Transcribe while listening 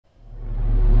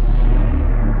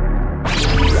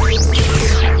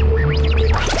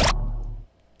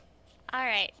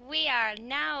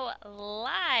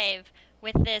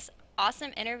with this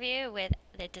awesome interview with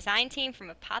the design team from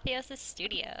Apotheosis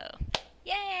Studio.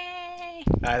 Yay!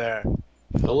 Hi there.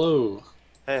 Hello.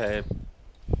 Hey,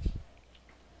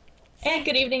 And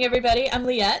good evening, everybody. I'm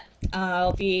Liette.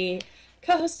 I'll be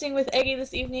co-hosting with Ehgi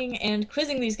this evening and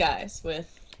quizzing these guys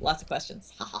with lots of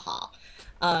questions. Ha ha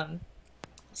ha.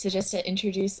 So just to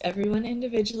introduce everyone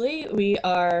individually, we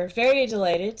are very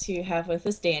delighted to have with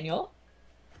us Daniel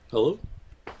Hello.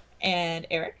 and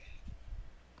Eric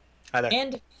Hi there.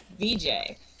 and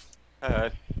VJ. hey,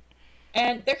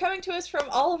 And they're coming to us from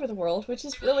all over the world, which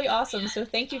is really awesome. So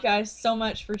thank you guys so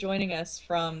much for joining us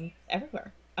from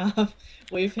everywhere.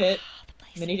 We've hit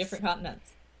many different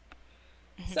continents.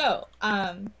 So,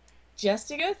 just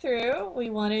to go through, we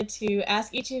wanted to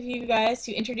ask each of you guys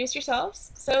to introduce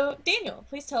yourselves. So, Daniel,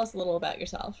 please tell us a little about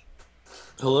yourself.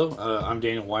 Hello. I'm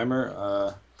Daniel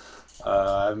Weimer.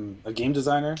 I'm a game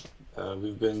designer.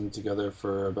 We've been together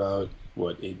for about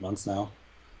 8 months now.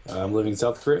 I'm living in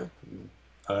South Korea.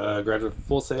 Graduate from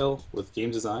Full Sail with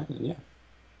game design, and yeah,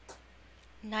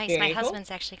 Nice, Very my cool. husband's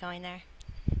actually going there.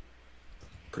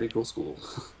 pretty cool school.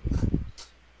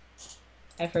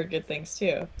 I've heard good things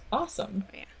too. Awesome.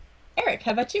 Yeah. Eric,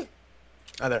 how about you?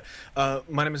 Hi there.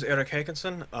 My name is Eric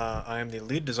Hakinson. I am the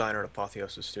lead designer at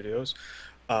Apotheosis Studios.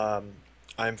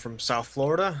 I'm from South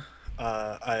Florida.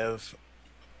 I have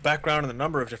background in a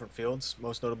number of different fields,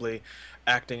 most notably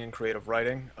acting and creative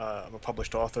writing. I'm a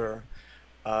published author,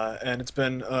 and it's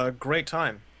been a great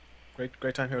time.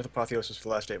 Great time here with Apotheosis for the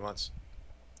last 8 months.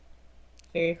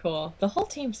 Very cool. The whole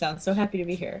team sounds so happy to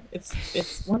be here.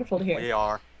 It's wonderful to hear. we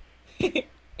are.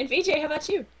 And VJ, how about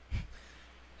you?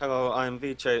 Hello, I'm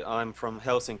VJ. I'm from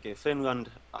Helsinki,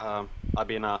 Finland. I've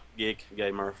been a geek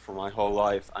gamer for my whole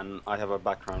life, and I have a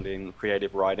background in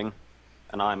creative writing,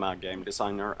 and I'm a game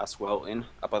designer as well in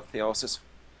Apotheosis.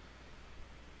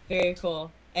 Very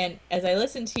cool. And as I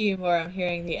listen to you more, I'm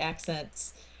hearing the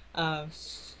accents. Had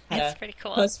That's a pretty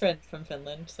cool. close friend from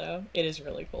Finland, so it is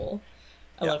really cool.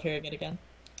 I Yeah. love hearing it again.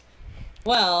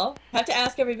 Well, have to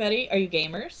ask everybody, are you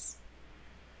gamers?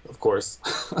 Of course.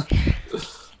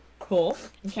 Cool.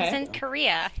 He's Okay. in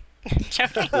Korea.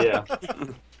 Joking. Yeah,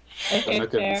 Okay, I'm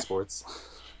not good in fair. sports.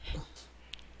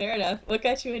 Fair enough. What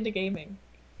got you into gaming?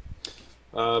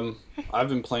 I've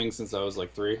been playing since I was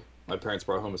like 3. My parents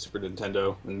brought home a Super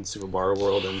Nintendo and Super Mario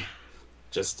World, and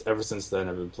just ever since then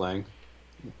I've been playing.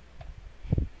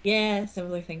 Yeah,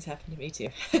 similar things happen to me too.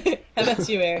 How about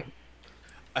you, Eric?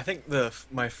 I think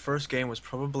my first game was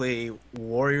probably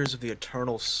Warriors of the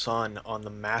Eternal Sun on the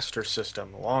Master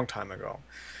System a long time ago.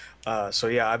 So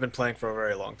yeah, I've been playing for a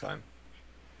very long time.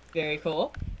 Very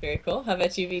cool. Very cool. How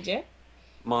about you, VJ?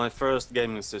 My first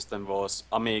gaming system was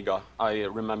Amiga. I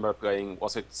remember playing,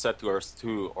 was it Settlers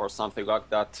 2 or something like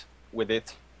that with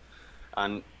it.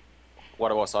 And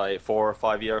what was I, 4 or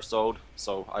 5 years old?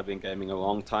 So I've been gaming a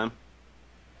long time.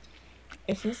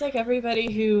 It feels like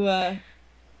everybody who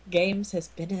games has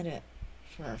been in it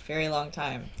for a very long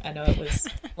time. I know it was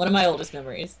one of my oldest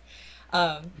memories.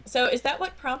 So is that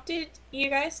what prompted you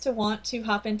guys to want to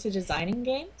hop into designing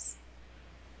games?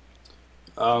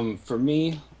 For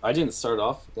me, I didn't start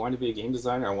off wanting to be a game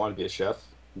designer. I wanted to be a chef,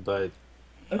 but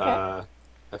Okay.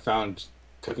 I found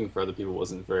cooking for other people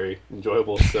wasn't very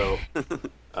enjoyable. So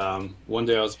one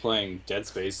day I was playing Dead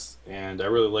Space, and I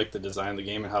really liked the design of the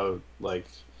game and how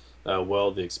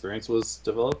well the experience was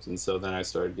developed. And so then I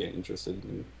started getting interested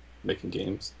in making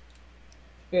games.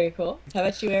 Very cool. How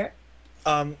about you, Eric?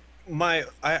 I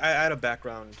had a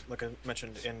background, like I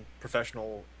mentioned, in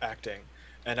professional acting,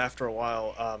 and after a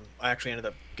while, I actually ended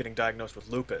up getting diagnosed with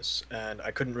lupus, and I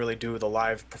couldn't really do the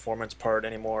live performance part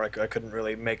anymore. I couldn't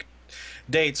really make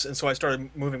dates, and so I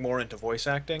started moving more into voice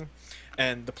acting.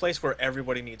 And the place where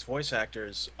everybody needs voice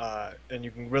actors, and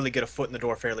you can really get a foot in the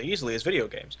door fairly easily, is video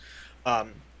games.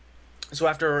 So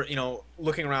after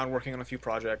looking around, working on a few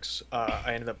projects,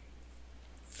 I ended up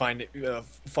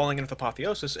falling into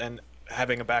Apotheosis and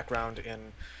having a background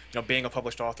in being a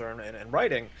published author and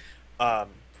writing.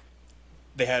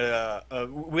 They had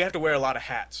we have to wear a lot of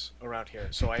hats around here,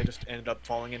 so I just ended up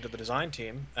falling into the design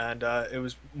team, and it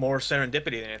was more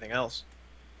serendipity than anything else.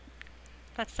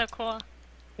 That's so cool.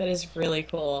 That is really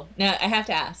cool. Now, I have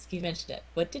to ask, you mentioned it.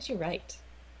 What did you write?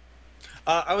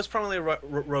 I was primarily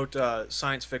wrote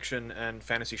science fiction and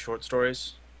fantasy short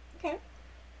stories. Okay.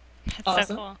 That's Awesome.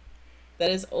 so cool.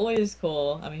 That is always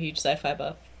cool. I'm a huge sci-fi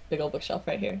buff. Big old bookshelf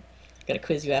right here. Gotta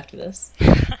quiz you after this.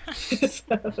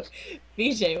 So,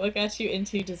 VJ, what got you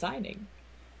into designing?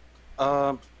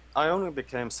 I only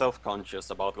became self-conscious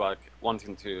about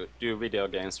wanting to do video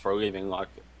games for a living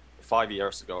 5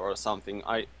 years ago or something.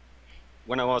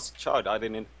 When I was a child, I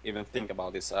didn't even think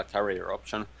about this career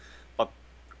option. But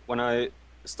when I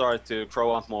started to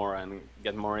grow up more and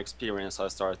get more experience, I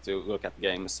started to look at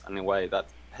games in a way that,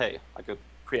 hey, I could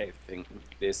create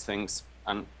these things,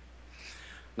 and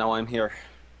now I'm here.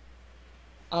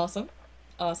 Awesome.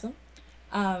 Awesome.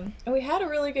 And we had a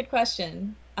really good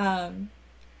question.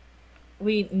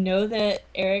 We know that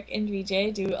Eric and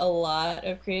VJ do a lot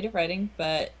of creative writing,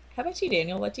 but how about you,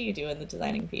 Daniel? What do you do in the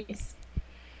designing piece?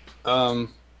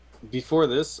 Before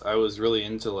this, I was really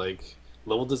into like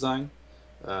level design.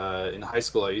 In high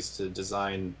school, I used to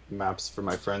design maps for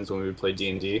my friends when we would play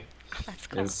D&D. That's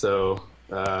cool. And so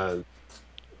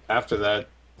after that,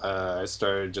 I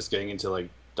started just getting into like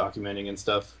documenting and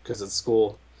stuff, because at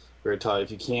school we were taught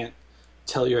if you can't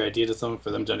tell your idea to someone for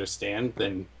them to understand,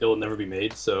 then it will never be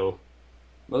made. So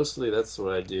mostly that's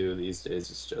what I do these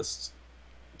days, is just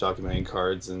documenting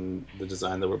cards and the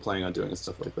design that we're planning on doing and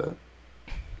stuff like that.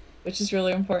 Which is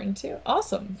really important too.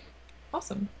 Awesome.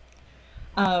 Awesome.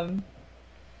 Um,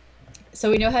 so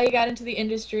we know how you got into the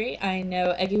industry. I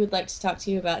know Eggy would like to talk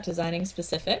to you about designing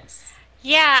specifics.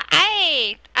 Yeah,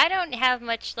 I don't have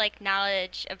much like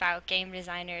knowledge about game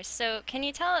designers. So can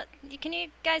you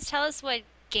guys tell us what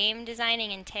game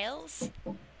designing entails?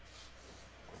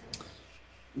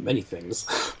 Many things.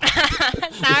 Sorry,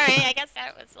 I guess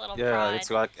that was a little Yeah, broad.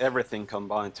 it's like everything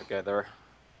combined together.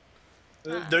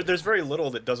 There's very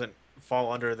little that doesn't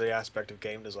fall under the aspect of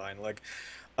game design. Like,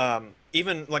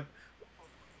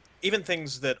 even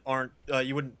things that aren't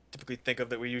you wouldn't typically think of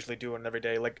that we usually do in every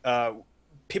day. Like,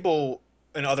 people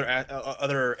in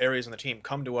other areas in the team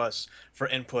come to us for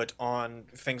input on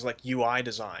things like UI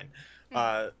design.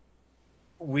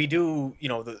 We do,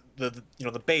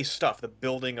 the base stuff, the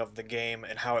building of the game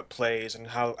and how it plays and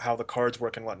how the cards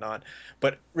work and whatnot.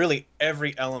 But really,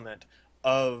 every element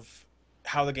of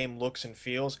how the game looks and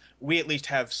feels, we at least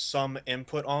have some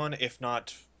input on, if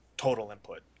not total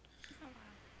input. Oh, wow.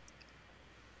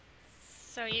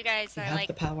 So you guys You are have like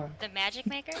the power. the magic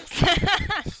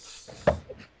makers?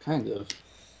 Kind of.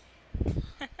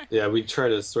 Yeah, we try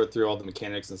to sort through all the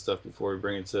mechanics and stuff before we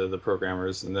bring it to the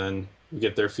programmers, and then we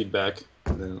get their feedback,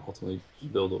 and then ultimately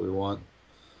build what we want.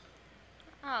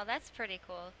 Oh, that's pretty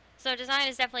cool. So design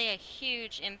is definitely a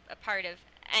huge a part of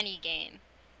any game.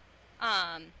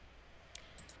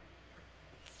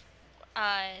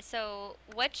 So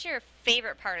what's your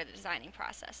favorite part of the designing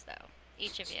process, though?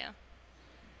 Each of you.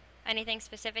 Anything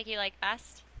specific you like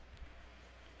best?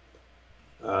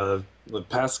 The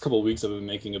past couple of weeks, I've been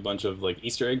making a bunch of like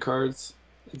Easter egg cards,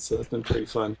 and so it's been pretty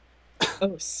fun.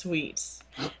 Oh, sweet.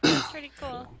 That's pretty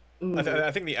cool. Ooh.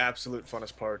 I think the absolute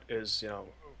funnest part is,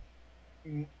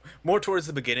 more towards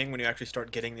the beginning when you actually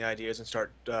start getting the ideas and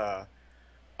start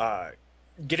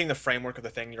getting the framework of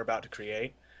the thing you're about to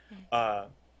create.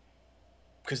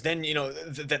 Because then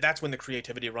that's when the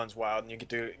creativity runs wild, and you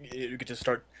get to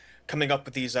start coming up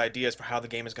with these ideas for how the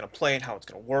game is going to play and how it's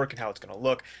going to work and how it's going to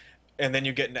look, and then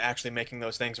you get into actually making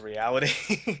those things a reality.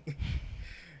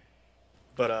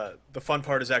 But the fun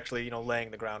part is actually laying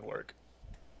the groundwork.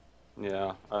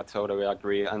 Yeah, I totally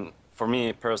agree. And for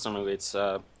me personally, it's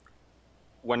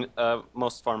when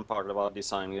most fun part about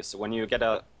design is when you get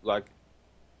a like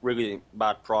really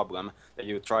bad problem that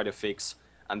you try to fix,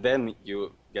 and then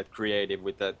you get creative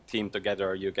with the team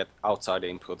together. You get outside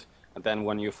input, and then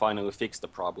when you finally fix the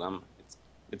problem,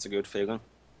 it's a good feeling.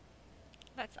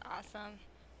 That's awesome.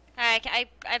 I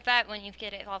bet when you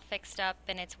get it all fixed up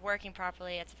and it's working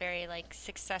properly, it's very like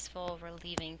successful,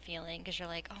 relieving feeling, because you're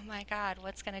like, oh my God,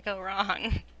 what's gonna go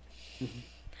wrong?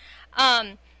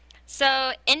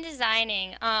 So in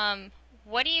designing,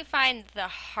 what do you find the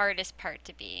hardest part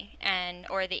to be,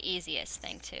 or the easiest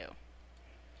thing too?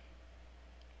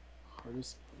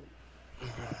 Hardest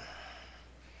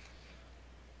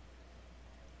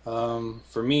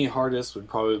for me, hardest would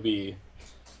probably be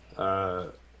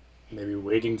maybe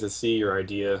waiting to see your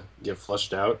idea get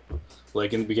flushed out.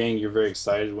 Like in the beginning, you're very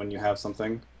excited when you have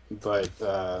something, but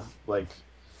like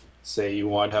say you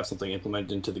want to have something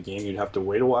implemented into the game, you'd have to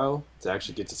wait a while to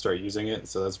actually get to start using it.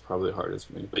 So that's probably the hardest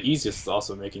for me. But easiest is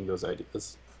also making those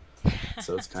ideas.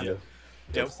 So it's kind of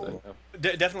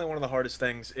definitely one of the hardest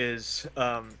things is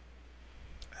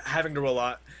having to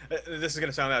rely. This is going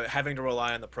to sound bad, having to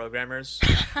rely on the programmers.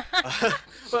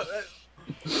 But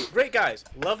great guys,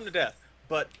 love them to death.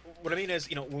 But what I mean is,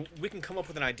 we can come up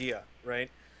with an idea, right,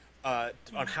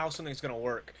 on how something's going to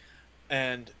work,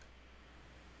 and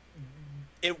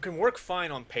it can work fine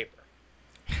on paper.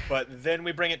 But then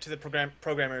we bring it to the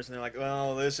programmers, and they're like,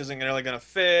 well, this isn't really going to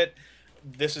fit.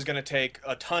 This is going to take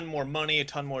a ton more money, a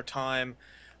ton more time.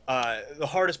 The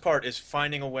hardest part is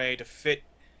finding a way to fit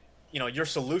your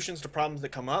solutions to problems that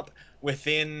come up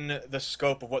within the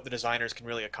scope of what the designers can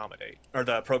really accommodate, or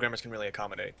the programmers can really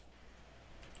accommodate.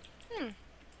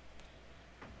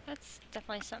 That's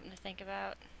definitely something to think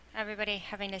about. Everybody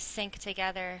having to sync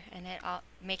together and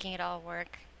making it all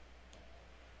work.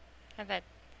 I bet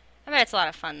it's a lot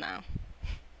of fun though.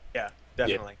 Yeah,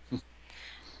 definitely. Yeah.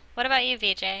 What about you,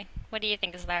 VJ? What do you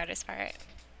think is the hardest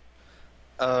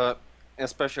part?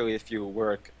 Especially if you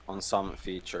work on some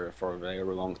feature for a very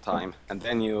long time, and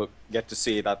then you get to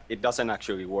see that it doesn't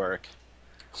actually work,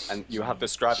 and you have to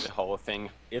scrap the whole thing.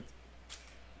 It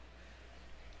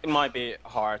might be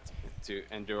hard to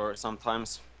endure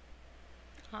sometimes.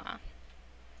 Huh.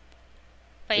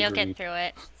 But you'll get Agreed. through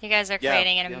it. You guys are Yeah,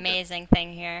 creating an yeah, amazing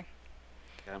thing here.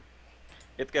 Yeah,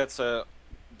 it gets the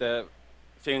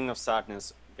feeling of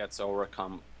sadness gets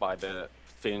overcome by the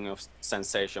feeling of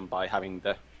sensation by having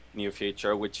the new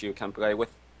feature which you can play with.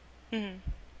 Hmm.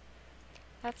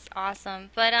 That's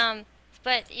awesome. But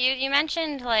you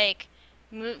mentioned like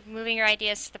moving your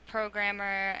ideas to the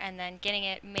programmer and then getting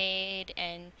it made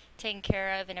and taken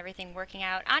care of and everything working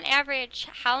out. On average,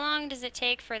 how long does it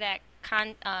take for that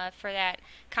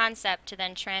concept to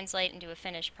then translate into a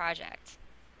finished project?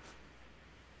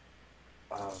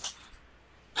 Uh,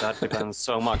 that depends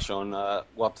so much on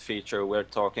what feature we're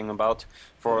talking about.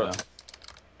 For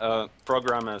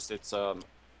programmers, it's a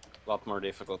lot more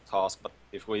difficult task. But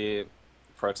if we,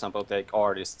 for example, take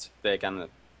artists, they can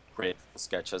create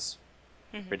sketches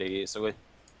pretty easily.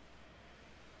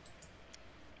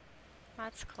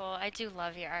 That's cool. I do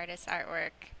love your artist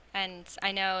artwork. And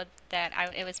I know that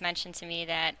it was mentioned to me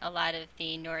that a lot of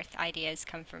the North ideas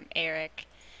come from Eric.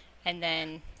 And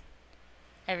then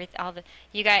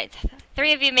you guys,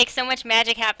 three of you make so much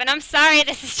magic happen. I'm sorry,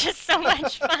 this is just so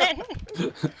much fun.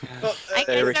 Well, I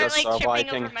Eric start is like tripping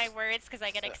Viking. over my words because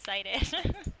I get excited.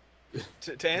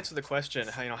 to answer the question,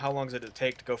 how long does it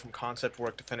take to go from concept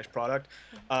work to finished product?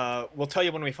 We'll tell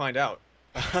you when we find out,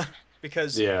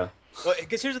 because Yeah. well,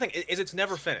 because here's the thing: it's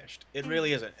never finished. It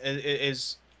really isn't. It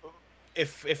is.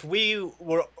 If we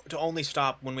were to only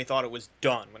stop when we thought it was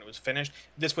done, when it was finished,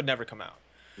 this would never come out.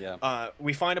 Yeah.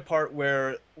 We find a part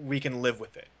where we can live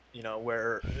with it.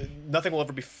 Where nothing will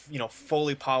ever be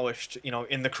fully polished.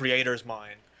 In the creator's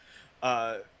mind.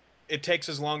 It takes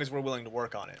as long as we're willing to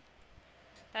work on it.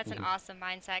 That's an awesome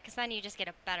mindset because then you just get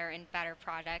a better and better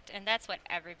product, and that's what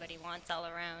everybody wants all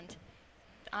around.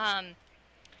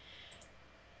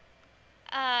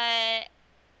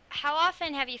 How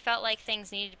often have you felt like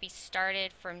things needed to be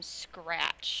started from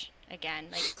scratch again,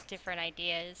 like different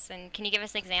ideas? And can you give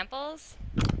us examples?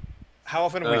 How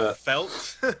often have we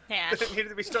felt Yeah. that it needed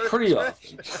to be started? Pretty from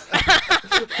often.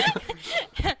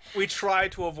 scratch? We try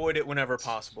to avoid it whenever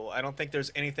possible. I don't think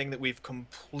there's anything that we've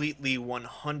completely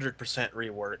 100%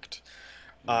 reworked.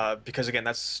 Because again,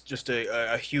 that's just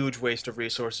a huge waste of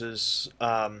resources.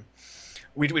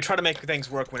 We try to make things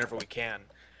work whenever we can.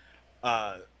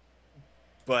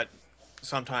 But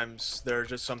sometimes there are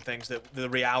just some things that the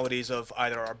realities of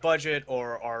either our budget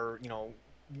or our,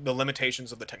 the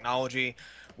limitations of the technology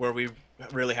where we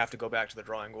really have to go back to the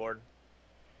drawing board.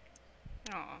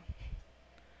 Oh.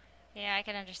 Yeah, I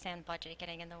can understand budget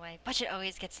getting in the way. Budget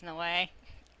always gets in the way.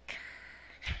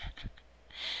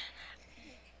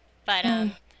 But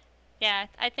yeah,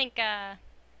 I think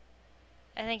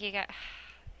you got.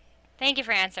 Thank you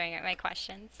for answering my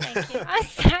questions. Thank you. I'm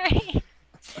sorry.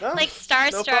 No, Like no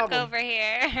starstruck problem. over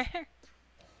here.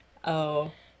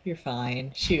 Oh, you're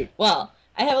fine. Shoot. Well,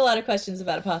 I have a lot of questions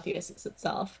about Apotheosis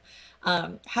itself.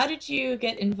 How did you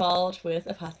get involved with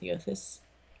Apotheosis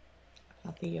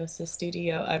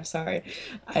Studio? I'm sorry.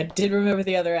 I did remember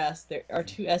the other S. There are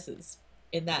two S's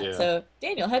in that. Yeah. So,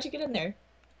 Daniel, how'd you get in there?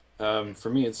 For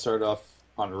me, it started off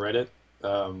on Reddit.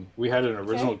 We had an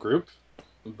original group,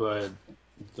 but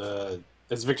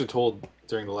as Victor told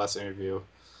during the last interview,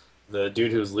 the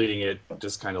dude who was leading it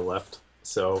just kind of left.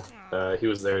 So he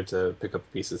was there to pick up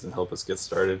the pieces and help us get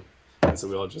started. And so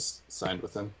we all just signed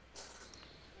with him.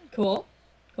 Cool.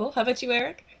 Cool. How about you,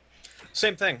 Eric?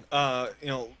 Same thing.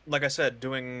 Like I said,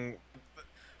 moving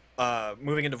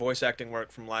into voice acting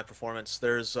work from live performance,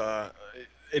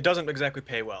 it doesn't exactly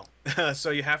pay well.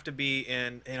 So you have to be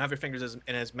in and have your fingers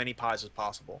in as many pies as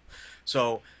possible.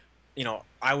 So,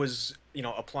 I was,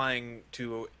 applying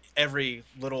to every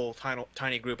little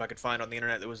tiny group I could find on the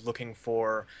internet that was looking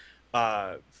for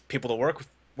people to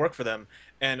work for them,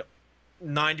 and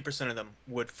 90% of them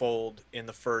would fold in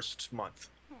the first month,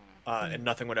 and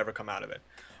nothing would ever come out of it.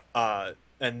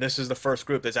 And this is the first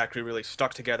group that's actually really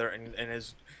stuck together and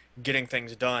is getting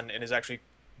things done and is actually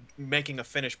making a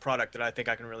finished product that I think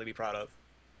I can really be proud of.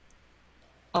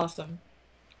 Awesome.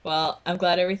 Well, I'm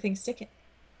glad everything's sticking.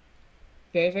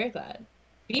 Very, very glad.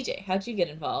 BJ, how'd you get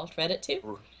involved? Reddit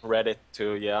too? Reddit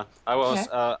too, yeah. I was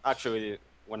Okay. actually,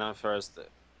 when I first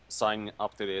signed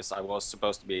up to this, I was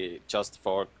supposed to be just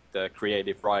for the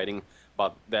creative writing,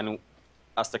 but then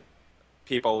as the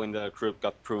people in the group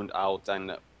got pruned out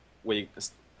and we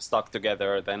stuck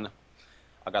together, then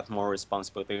I got more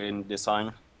responsibility in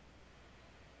design.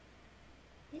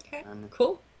 Okay, And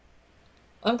cool.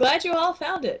 I'm glad you all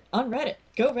found it on Reddit.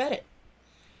 Go Reddit.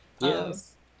 Um,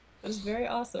 Yes. that was very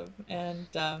awesome. And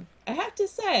I have to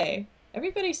say,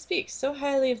 everybody speaks so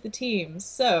highly of the team.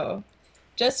 So,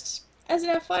 just as an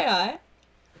FYI,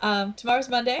 tomorrow's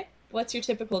Monday. What's your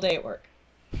typical day at work?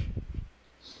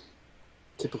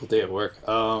 Typical day at work.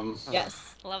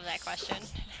 Yes. Love that question.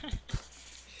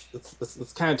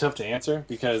 It's kind of tough to answer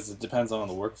because it depends on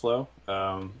the workflow.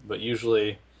 But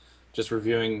usually, just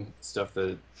reviewing stuff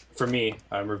that, for me,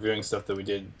 I'm reviewing stuff that we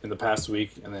did in the past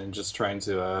week, and then just trying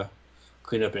to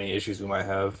clean up any issues we might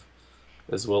have,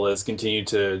 as well as continue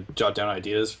to jot down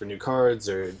ideas for new cards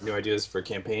or new ideas for a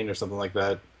campaign or something like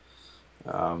that.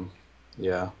 Um,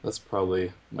 yeah, that's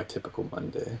probably my typical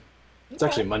Monday. It's Okay.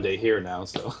 actually Monday here now,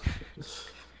 so.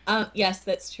 Yes,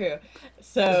 that's true.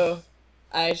 So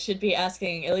I should be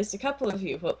asking at least a couple of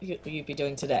you what will you be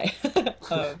doing today.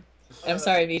 I'm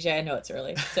sorry, VJ, I know it's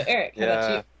early. So Eric, how about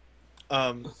you? yeah,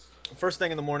 Um, first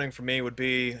thing in the morning for me would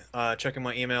be checking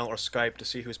my email or Skype to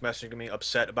see who's messaging me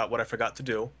upset about what I forgot to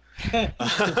do.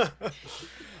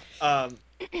 um,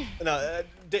 no,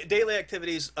 daily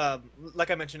activities.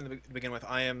 Like I mentioned to begin with,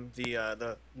 I am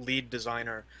the lead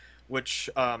designer, which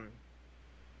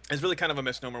is really kind of a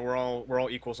misnomer. We're all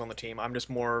equals on the team. I'm just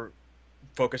more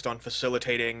focused on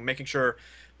facilitating, making sure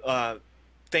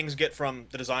things get from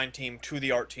the design team to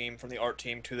the art team, from the art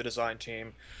team to the design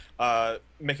team,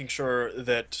 making sure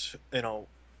that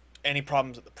any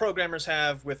problems that the programmers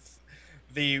have with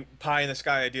the pie in the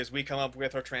sky ideas we come up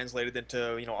with are translated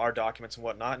into our documents and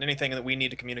whatnot, and anything that we need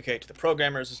to communicate to the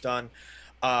programmers is done.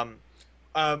 Um,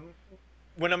 um,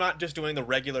 when I'm not just doing the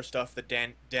regular stuff that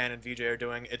Dan and VJ are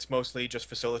doing, it's mostly just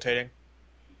facilitating.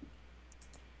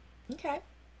 Okay.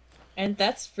 And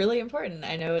that's really important.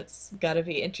 I know it's got to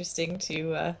be interesting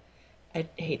to, I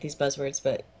hate these buzzwords,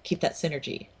 but keep that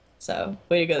synergy. So,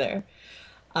 way to go there.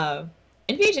 And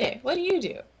VJ, what do you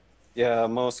do? yeah.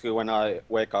 Mostly when I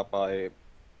wake up, I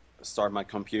start my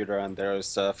computer and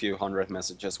there's a few hundred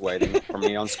messages waiting for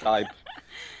me on Skype.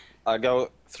 I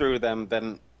go through them,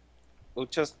 then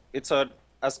it's a,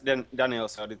 as Daniel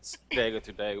said, it's day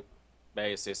to day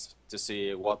basis to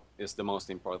see what is the most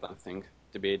important thing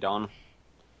to be done.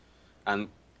 And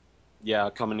yeah,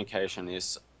 communication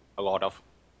is a lot of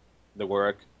the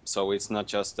work. So it's not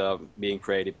just being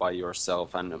creative by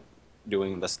yourself and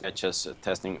doing the sketches,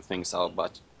 testing things out,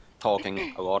 but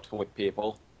talking a lot with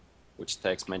people, which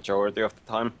takes majority of the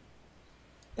time.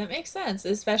 That makes sense,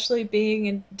 especially being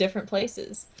in different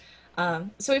places.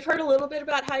 So we've heard a little bit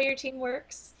about how your team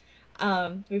works.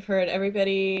 We've heard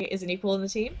everybody is an equal in the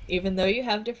team, even though you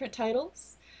have different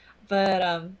titles.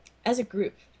 But as a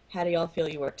group, how do y'all feel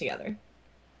you work together?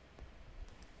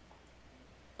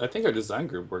 I think our design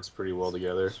group works pretty well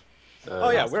together.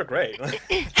 Oh yeah, we're great. I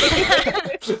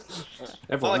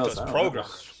Everyone like else, those I don't know.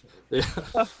 programs.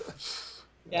 Yeah.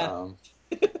 Yeah.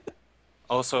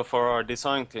 Also, for our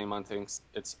design team, I think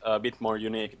it's a bit more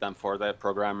unique than for the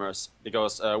programmers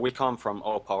because we come from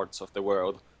all parts of the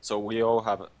world, so we all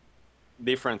have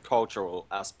different cultural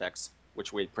aspects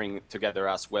which we bring together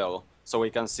as well. So we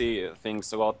can see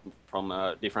things a lot from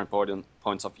different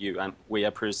points of view, and we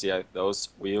appreciate those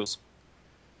views.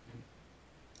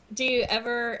 Do you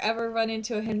ever run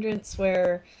into a hindrance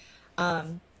where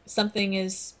something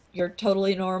is you're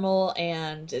totally normal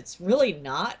and it's really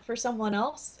not for someone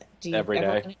else? Do you Every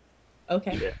ever day. run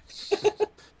Okay. Yeah.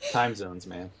 Time zones,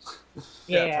 man.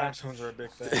 Yeah, Yeah. time zones are a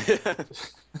big thing.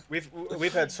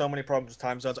 We've had so many problems with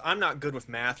time zones. I'm not good with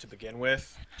math to begin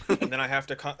with, and then I have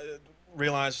to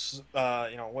realize,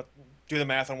 do the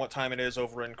math on what time it is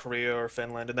over in Korea or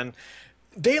Finland, and then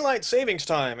daylight savings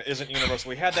time isn't universal.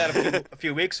 We had that a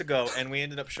few weeks ago, and we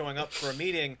ended up showing up for a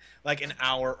meeting like an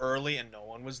hour early, and no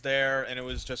one was there, and it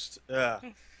was just.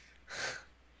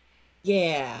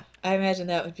 Yeah. I imagine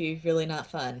that would be really not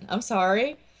fun. I'm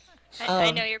sorry.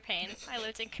 I know Um, your pain. I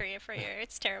lived in Korea for a year.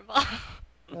 It's terrible.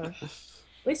 at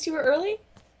least you were early.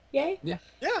 Yay. Yeah.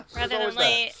 Yeah, there's Rather always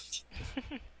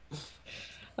than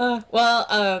late.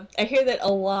 I hear that a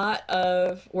lot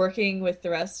of working with the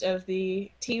rest of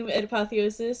the team at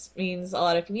Apotheosis means a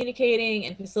lot of communicating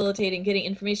and facilitating, getting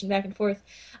information back and forth.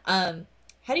 How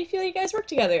do you feel you guys work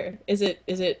together? Is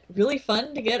it really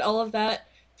fun to get all of that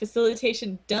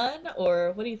facilitation done,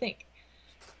 or what do you think?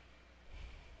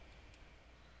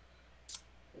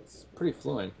 pretty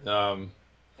fluent.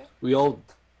 We all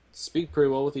speak pretty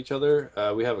well with each other.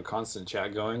 We have a constant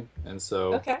chat going, and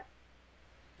so Okay.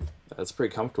 that's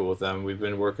pretty comfortable with them. We've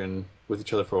been working with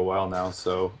each other for a while now,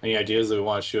 so any ideas that we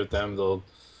want to shoot at them, they'll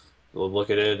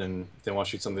look at it, and if they want to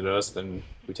shoot something at us, then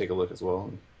we take a look as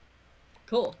well.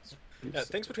 Cool. Yeah,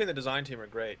 things between the design team are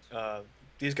great.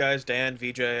 These guys, Dan,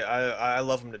 VJ, I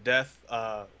love them to death.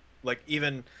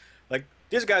 Even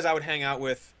these guys I would hang out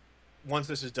with once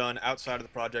this is done outside of the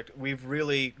project. We've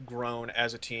really grown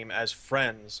as a team, as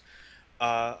friends.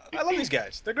 I love these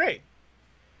guys. They're great.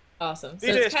 Awesome. So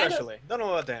VJ it's kind especially. Don't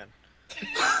know about Dan.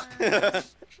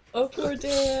 Oh, poor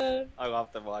Dan. I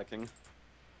love the Viking.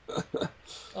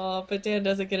 Oh, but Dan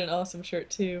doesn't get an awesome shirt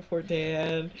too. Poor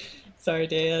Dan. Sorry,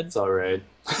 Dan. It's all right.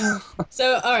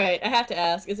 So, all right, I have to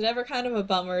ask: is it ever kind of a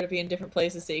bummer to be in different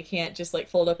places so you can't just like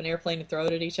fold up an airplane and throw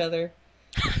it at each other?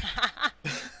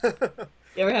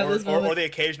 You ever have those moments? Or the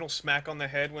occasional smack on the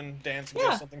head when Dan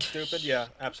suggests something stupid? Yeah,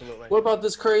 absolutely. What about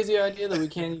this crazy idea that we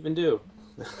can't even do?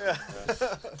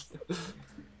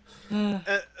 Yeah.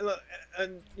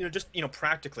 And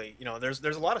practically, there's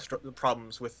a lot of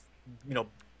problems with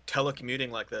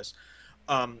telecommuting like this,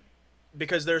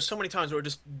 because there's so many times where it would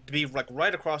just be like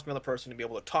right across from the other person to be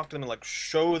able to talk to them and like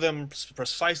show them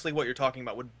precisely what you're talking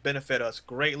about would benefit us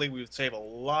greatly. We would save a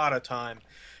lot of time,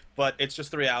 but it's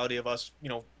just the reality of us,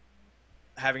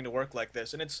 having to work like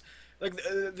this, and it's like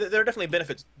there are definitely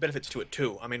benefits to it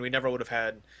too. I mean, we never would have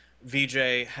had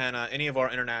VJ, Hannah, any of our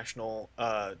international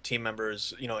team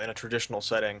members, in a traditional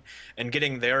setting, and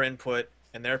getting their input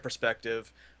and their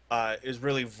perspective is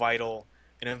really vital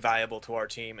and invaluable to our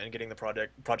team and getting the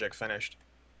project finished.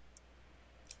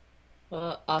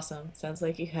 Well, awesome. Sounds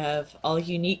like you have all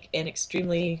unique and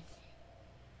extremely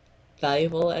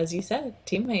valuable, as you said,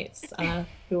 teammates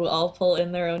who will all pull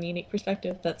in their own unique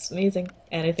perspective. That's amazing,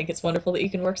 and I think it's wonderful that you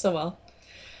can work so well.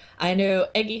 I know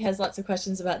Ehgi has lots of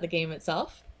questions about the game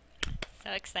itself. So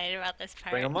excited about this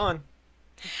part. Bring them on.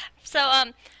 So,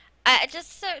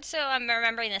 just so I'm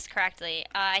remembering this correctly,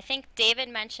 I think David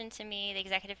mentioned to me, the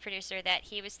executive producer, that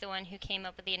he was the one who came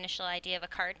up with the initial idea of a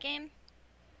card game.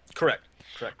 Correct.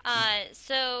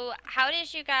 So how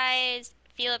did you guys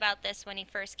feel about this when he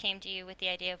first came to you with the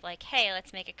idea of like, hey,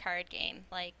 let's make a card game?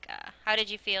 Like, how did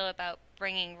you feel about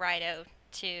bringing Raido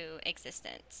to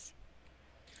existence?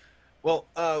 Well,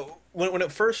 when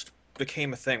it first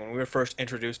became a thing, when we were first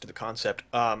introduced to the concept,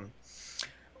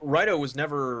 Raido was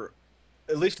never,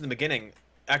 at least in the beginning,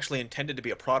 actually intended to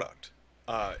be a product.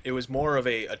 It was more of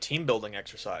a team building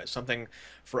exercise, something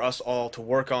for us all to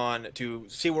work on, to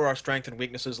see where our strengths and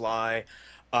weaknesses lie,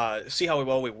 see how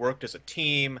well we worked as a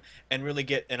team, and really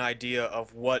get an idea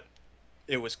of what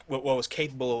was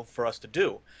capable for us to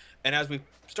do. And as we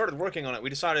started working on it, we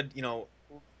decided,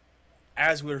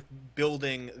 as we were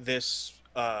building this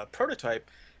prototype,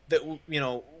 that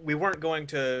we weren't going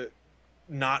to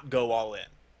not go all in.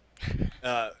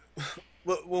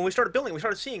 When we started building, we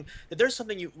started seeing that there's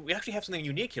something we actually have something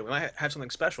unique here. We might have something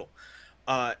special,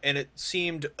 and it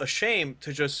seemed a shame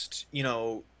to just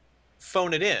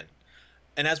phone it in.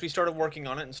 And as we started working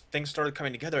on it and things started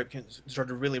coming together, I started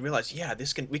to really realize, yeah,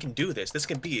 we can do this. This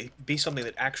can be something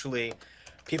that actually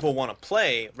people want to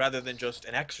play rather than just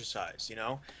an exercise.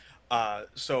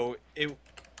 So it.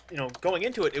 Going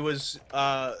into it, it was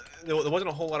there wasn't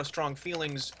a whole lot of strong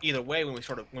feelings either way when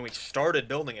we started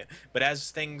building it. But as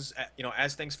things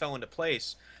fell into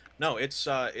place, no,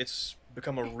 it's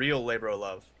become a real labor of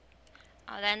love.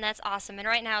 Oh, then that's awesome. And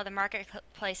right now the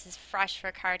marketplace is fresh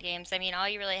for card games. I mean, all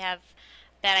you really have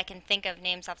that I can think of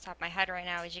names off the top of my head right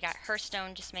now is you got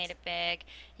Hearthstone just made it big.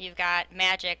 You've got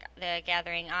Magic: The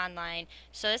Gathering online.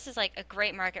 So this is like a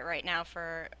great market right now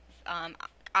for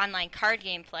online card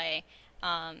gameplay.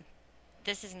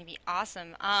 This is going to be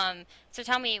awesome. So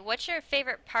tell me, what's your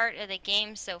favorite part of the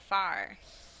game so far?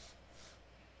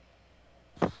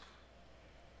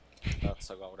 That's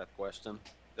a loaded question.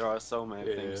 There are so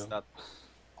many things that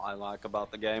I like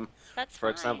about the game. That's For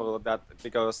fine. example,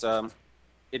 because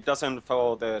it doesn't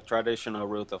follow the traditional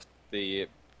route of the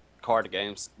card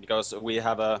games, because we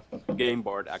have a game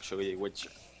board actually, which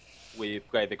we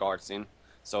play the cards in.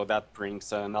 So that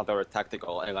brings another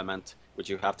tactical element which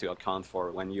you have to account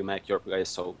for when you make your plays.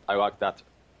 So I like that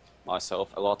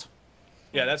myself a lot.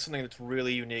 Yeah, that's something that's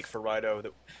really unique for Raido.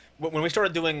 That when we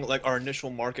started doing like our initial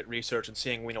market research and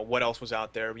seeing what else was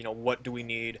out there, what do we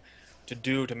need to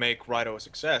do to make Raido a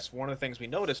success, one of the things we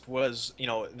noticed was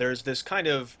there's this kind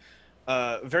of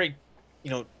very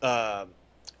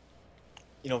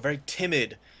very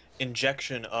timid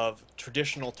injection of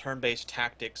traditional turn-based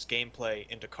tactics gameplay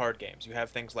into card games. You have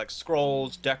things like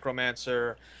Scrolls,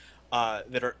 Decromancer,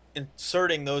 that are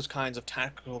inserting those kinds of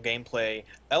tactical gameplay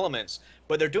elements,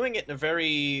 but they're doing it in a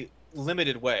very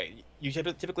limited way. You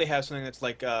typically have something that's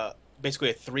like basically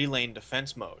a three-lane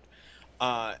defense mode.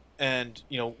 And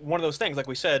one of those things, like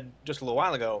we said just a little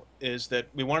while ago, is that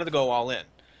we wanted to go all in.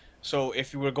 So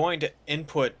if you were going to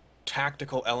input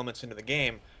tactical elements into the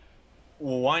game,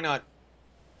 why not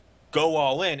go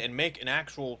all in and make an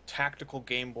actual tactical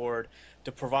game board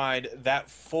to provide that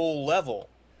full level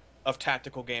of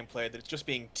tactical gameplay that's just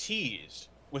being teased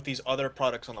with these other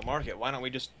products on the market? Why don't we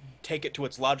just take it to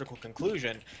its logical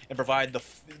conclusion and provide the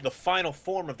final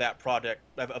form of that product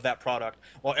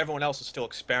while everyone else is still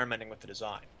experimenting with the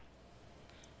design?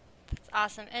 That's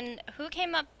awesome. And who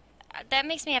came up? That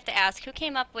makes me have to ask, who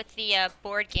came up with the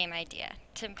board game idea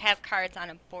to have cards on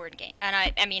a board game? And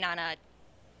I mean on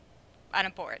a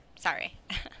board. Sorry.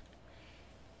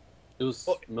 It was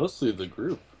mostly the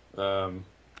group.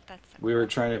 We were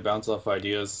trying to bounce off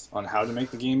ideas on how to make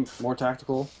the game more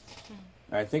tactical.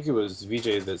 I think it was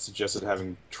VJ that suggested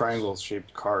having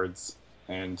triangle-shaped cards,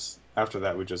 and after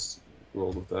that we just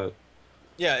rolled with that.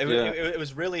 Yeah, it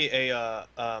was really a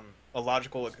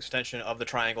logical extension of the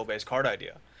triangle-based card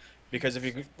idea, because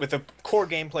with the core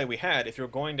gameplay we had, if you're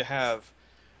going to have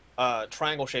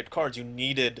triangle-shaped cards, you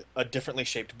needed a differently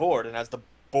shaped board, and as the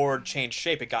board changed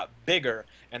shape, it got bigger,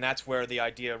 and that's where the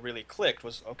idea really clicked.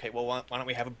 Was okay, well, why don't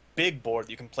we have a big board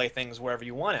that you can play things wherever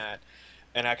you want at,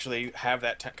 and actually have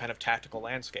that kind of tactical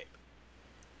landscape.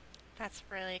 That's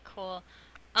really cool.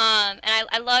 And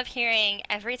I love hearing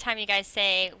every time you guys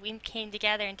say we came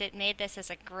together and made this as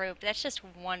a group. That's just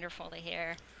wonderful to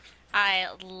hear. I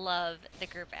love the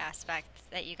group aspect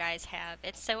that you guys have.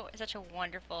 It's such a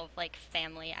wonderful like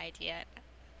family idea.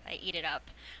 I eat it up.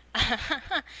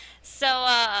 So,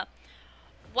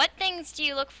 what things do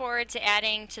you look forward to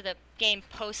adding to the game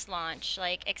post-launch,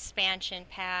 like expansion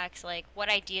packs? Like, what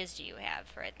ideas do you have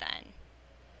for it then?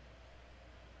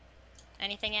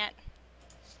 Anything yet?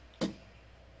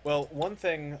 Well, one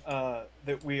thing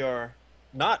that we are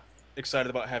not excited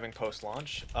about having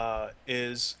post-launch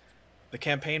is the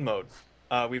campaign mode.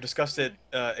 We've discussed it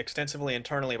extensively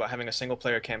internally about having a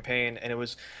single-player campaign, and it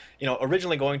was,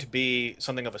 originally going to be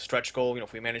something of a stretch goal.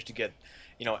 If we managed to get,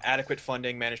 adequate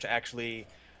funding, managed to actually,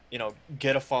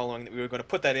 get a following, that we were going to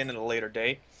put that in at a later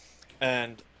date.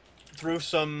 And through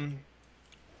some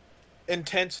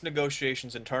intense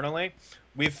negotiations internally,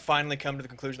 we've finally come to the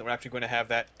conclusion that we're actually going to have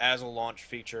that as a launch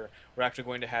feature. We're actually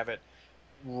going to have it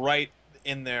right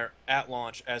in there at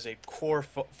launch as a core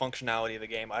functionality of the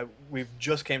game. We've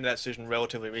just came to that decision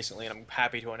relatively recently, and I'm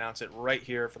happy to announce it right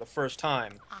here for the first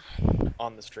time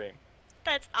on the stream.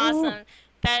 That's awesome. Ooh.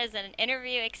 That is an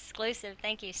interview exclusive.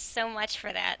 Thank you so much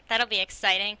for that. That'll be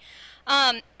exciting.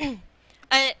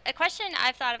 A question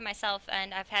I've thought of myself,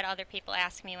 and I've had other people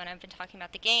ask me when I've been talking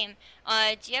about the game,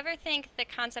 do you ever think the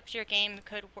concept of your game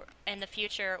could, in the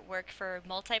future, work for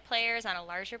multiplayers on a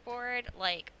larger board,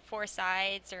 like 4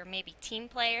 sides, or maybe team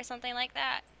play or something like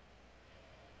that?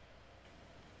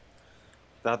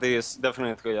 That is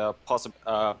definitely a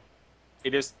possible.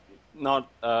 It is not.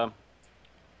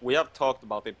 We have talked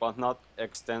about it, but not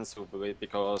extensively,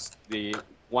 because the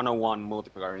one-on-one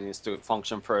multiplayer needs to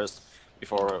function first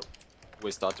before we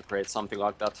start to create something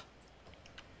like that.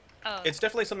 Oh. It's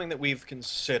definitely something that we've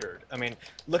considered. I mean,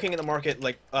 looking at the market,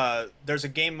 like there's a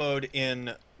game mode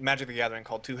in Magic the Gathering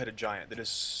called Two-Headed Giant that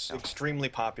is extremely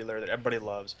popular, that everybody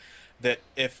loves, that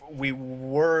if we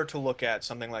were to look at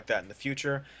something like that in the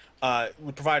future,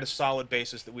 would provide a solid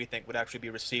basis that we think would actually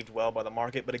be received well by the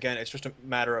market. But again, it's just a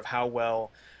matter of how well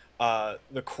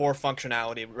the core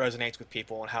functionality resonates with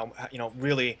people, and how,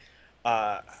 really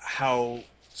how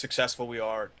successful we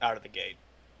are out of the gate.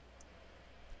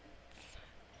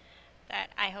 That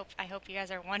I hope you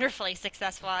guys are wonderfully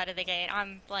successful out of the gate.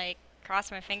 I'm like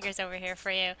crossing my fingers over here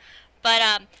for you.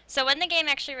 But so when the game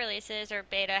actually releases or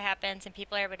beta happens and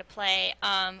people are able to play,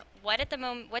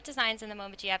 what designs in the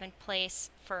moment do you have in place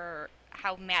for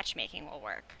how matchmaking will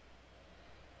work?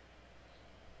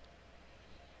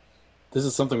 This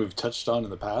is something we've touched on in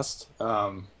the past.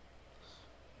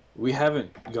 We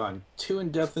haven't gone too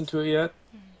in depth into it yet.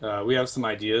 We have some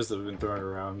ideas that have been thrown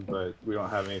around, but we don't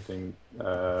have anything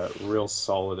real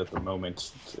solid at the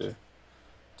moment to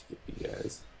give you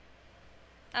guys.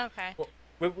 Okay. Well,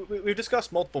 we've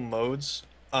discussed multiple modes,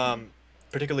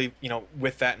 particularly,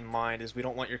 with that in mind, is we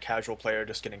don't want your casual player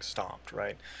just getting stomped,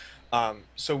 right?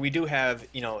 So we do have,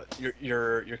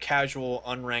 your casual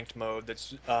unranked mode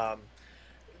that's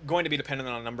going to be dependent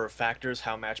on a number of factors,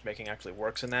 how matchmaking actually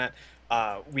works in that.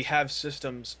 We have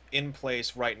systems in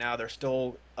place right now. They're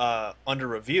still under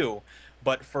review,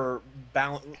 but for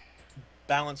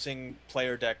balancing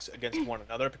player decks against one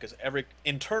another, because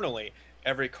internally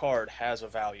every card has a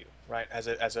value, right? As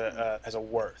a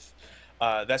worth.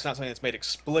 That's not something that's made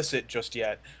explicit just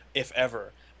yet, if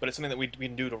ever, but it's something that we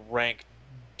can do to rank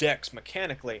decks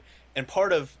mechanically. And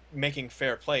part of making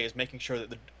fair play is making sure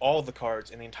that all of the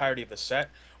cards in the entirety of the set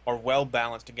are well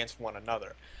balanced against one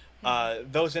another.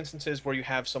 Those instances where you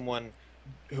have someone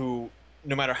who,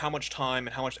 no matter how much time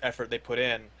and how much effort they put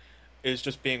in, is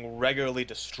just being regularly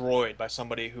destroyed by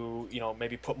somebody who, you know,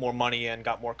 maybe put more money in,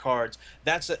 got more cards.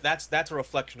 That's a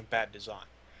reflection of bad design.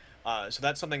 So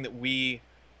that's something that we,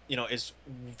 you know, is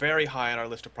very high on our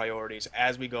list of priorities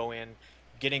as we go in,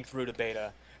 getting through to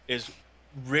beta, is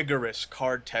rigorous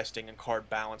card testing and card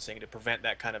balancing to prevent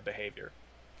that kind of behavior.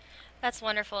 That's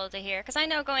wonderful to hear, because I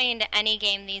know going into any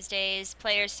game these days,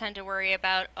 players tend to worry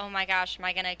about, oh my gosh, am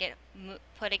I going to get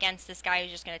put against this guy who's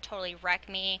just going to totally wreck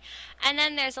me? And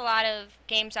then there's a lot of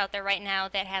games out there right now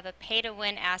that have a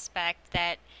pay-to-win aspect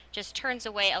that just turns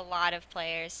away a lot of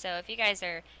players. So if you guys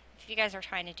are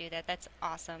trying to do that, that's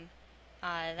awesome.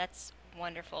 That's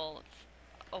wonderful,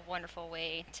 a wonderful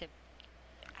way to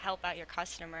help out your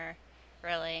customer,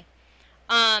 really.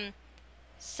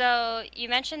 So you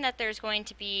mentioned that there's going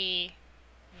to be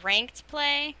ranked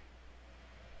play.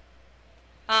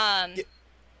 Oh,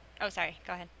 sorry.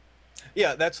 Go ahead.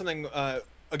 Yeah, that's something.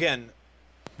 Again,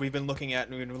 we've been looking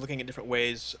at different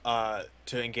ways to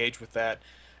engage with that.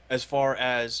 As far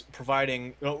as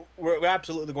providing, you know, we're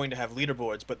absolutely going to have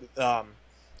leaderboards, but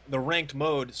the ranked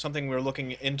mode, something we're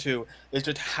looking into, is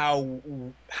just how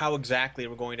exactly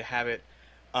we're going to have it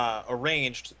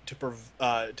arranged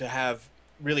to have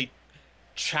really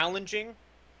challenging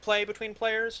play between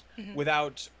players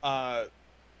without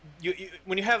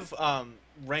when you have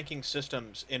ranking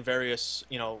systems in various,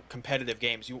 you know, competitive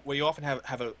games, what you often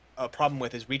have a problem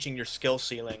with is reaching your skill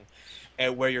ceiling,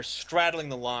 where you're straddling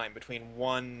the line between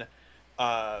one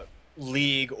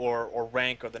league or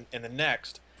rank and the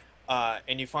next,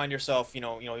 and you find yourself,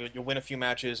 you'll win a few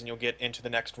matches and you'll get into the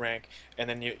next rank, and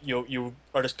then you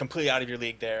are just completely out of your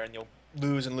league there, and you'll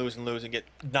lose and lose and lose and get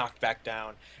knocked back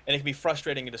down, and it can be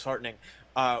frustrating and disheartening.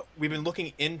 We've been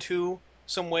looking into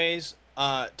some ways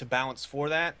to balance for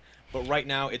that, but right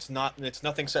now it's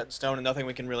nothing set in stone and nothing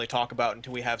we can really talk about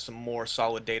until we have some more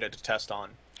solid data to test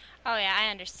on. Oh yeah,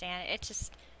 I understand.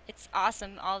 It's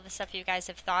awesome, all the stuff you guys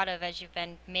have thought of as you've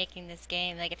been making this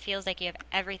game. Like, it feels like you have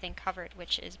everything covered,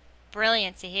 which is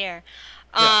brilliant to hear.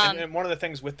 Yeah, and one of the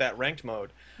things with that ranked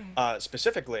mode,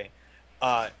 specifically,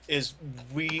 is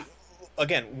we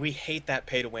hate that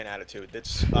pay-to-win attitude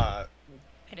that's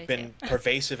been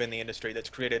pervasive in the industry. That's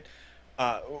created.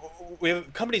 We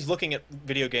have companies looking at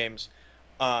video games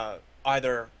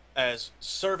either as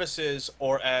services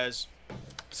or as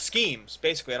schemes.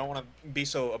 Basically, I don't want to be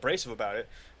so abrasive about it,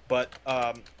 but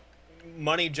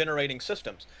money-generating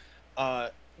systems.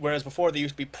 Whereas before, they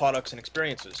used to be products and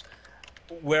experiences.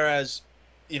 Whereas,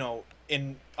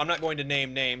 I'm not going to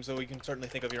name names, though you can certainly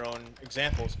think of your own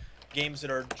examples. Games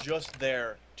that are just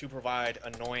there to provide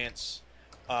annoyance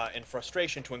and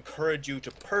frustration, to encourage you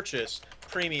to purchase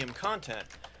premium content.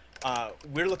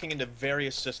 We're looking into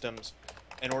various systems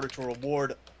in order to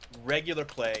reward regular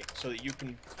play so that you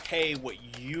can pay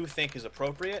what you think is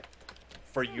appropriate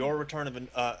for your return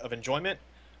of enjoyment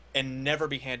and never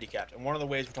be handicapped. And one of the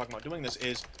ways we're talking about doing this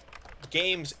is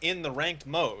games in the ranked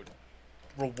mode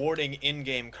rewarding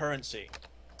in-game currency,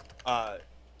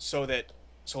 so that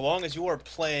so long as you are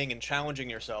playing and challenging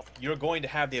yourself, you're going to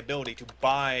have the ability to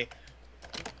buy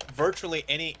virtually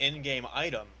any in-game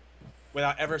item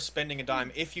without ever spending a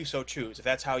dime, if you so choose. If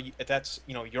that's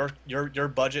your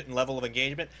budget and level of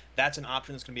engagement, that's an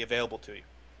option that's going to be available to you.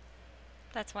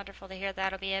 That's wonderful to hear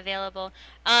that'll be available.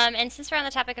 And since we're on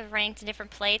the topic of ranked and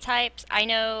different play types, I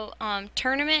know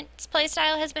tournament play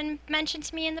style has been mentioned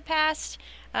to me in the past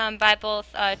by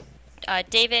both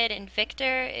David and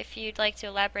Victor. If you'd like to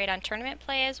elaborate on tournament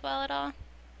play as well at all.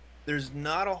 There's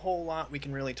not a whole lot we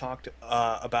can really talk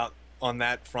about on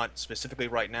that front specifically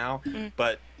right now,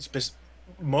 but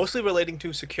mostly relating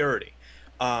to security,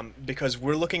 because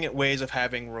we're looking at ways of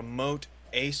having remote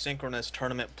asynchronous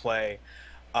tournament play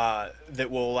that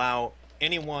will allow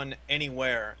anyone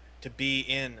anywhere to be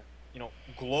in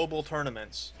global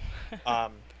tournaments,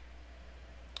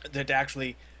 that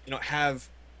actually have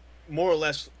more or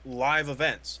less live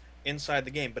events inside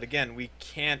the game. But again, we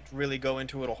can't really go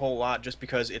into it a whole lot just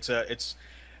because it's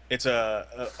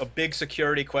a big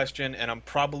security question, and I'm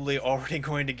probably already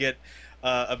going to get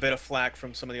a bit of flack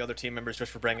from some of the other team members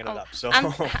just for bringing it up. So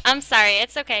I'm sorry.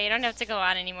 It's okay. You don't have to go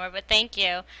on anymore, but thank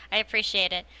you. I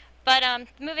appreciate it. But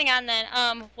moving on then,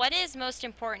 what is most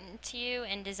important to you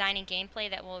in designing gameplay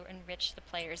that will enrich the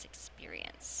player's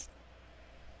experience?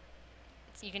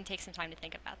 So you can take some time to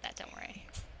think about that, don't worry.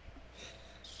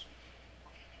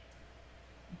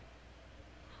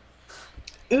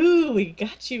 Ooh, we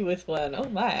got you with one. Oh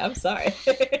my, I'm sorry.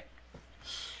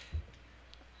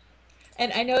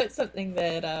 And I know it's something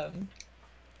that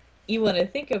you want to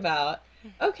think about.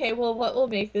 Okay, well, what will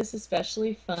make this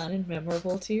especially fun and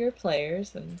memorable to your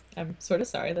players? And I'm sort of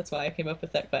sorry, that's why I came up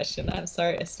with that question. I'm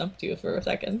sorry I stumped you for a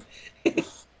second.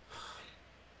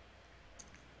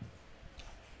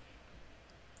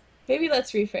 Maybe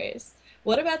let's rephrase.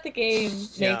 What about the game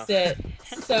makes it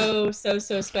so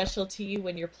special to you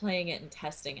when you're playing it and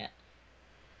testing it?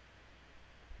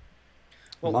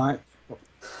 Well,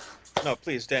 no,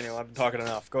 please, Daniel. I've been talking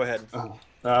enough. Go ahead.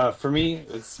 For me,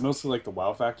 it's mostly like the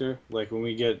wow factor. Like when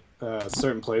we get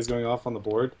certain plays going off on the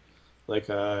board, like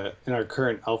in our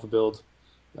current alpha build,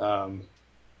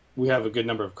 we have a good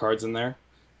number of cards in there,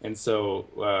 and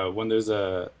so when there's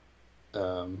a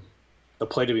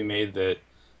play to be made that,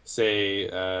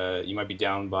 say, you might be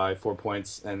down by 4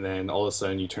 points, and then all of a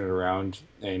sudden you turn it around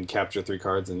and capture 3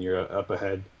 cards, and you're up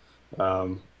ahead.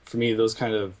 For me, those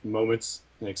kind of moments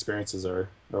and experiences are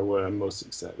what I'm most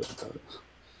excited about.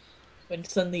 When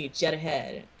suddenly you jet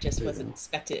ahead, it just wasn't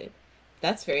expected.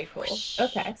 That's very cool.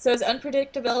 Okay, so is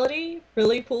unpredictability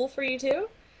really cool for you too?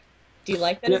 Do you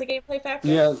like that as a gameplay factor?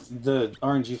 Yeah, the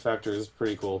RNG factor is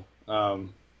pretty cool.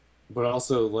 But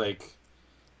also like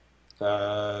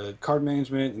card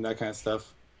management and that kind of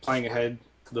stuff, playing ahead,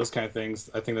 those kind of things.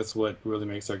 I think that's what really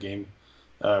makes our game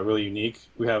really unique.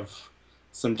 We have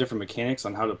some different mechanics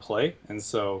on how to play, and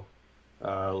so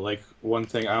like one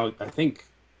thing I think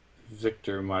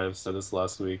Victor might have said this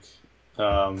last week,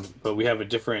 but we have a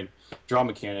different draw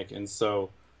mechanic, and so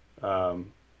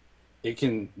it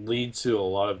can lead to a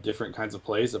lot of different kinds of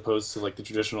plays opposed to like the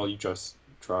traditional you just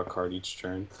draw a card each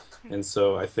turn. And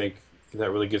so I think that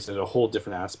really gives it a whole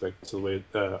different aspect to the way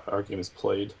our game is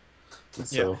played. And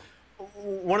so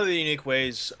one of the unique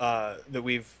ways that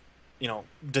we've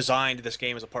designed this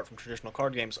game as apart from traditional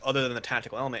card games, other than the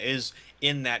tactical element, is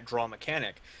in that draw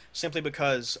mechanic, simply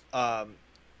because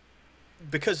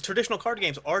traditional card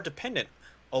games are dependent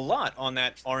a lot on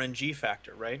that RNG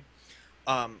factor, right?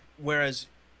 Whereas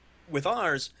with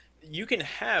ours, you can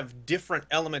have different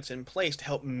elements in place to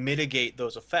help mitigate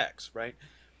those effects, right?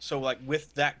 So like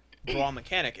with that draw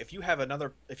mechanic, if you have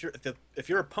if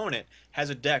your opponent has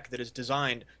a deck that is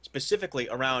designed specifically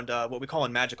around what we call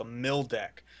in Magic a mill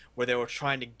deck, where they were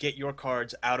trying to get your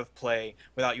cards out of play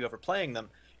without you ever playing them,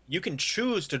 you can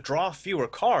choose to draw fewer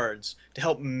cards to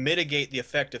help mitigate the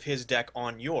effect of his deck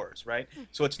on yours, right?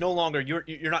 So it's no longer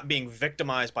you're not being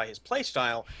victimized by his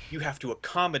playstyle. You have to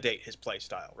accommodate his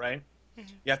playstyle, right?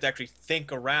 You have to actually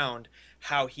think around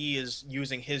how he is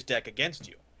using his deck against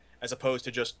you, as opposed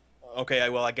to just, okay,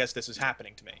 well, I guess this is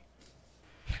happening to me.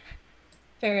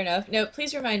 Fair enough. Now,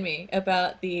 please remind me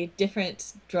about the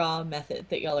different draw method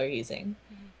that y'all are using,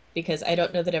 because I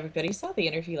don't know that everybody saw the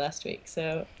interview last week.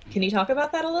 So can you talk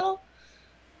about that a little?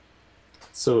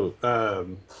 So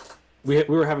we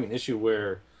were having an issue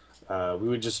where we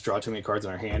would just draw too many cards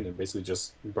in our hand and basically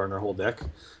just burn our whole deck.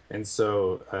 And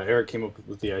so Eric came up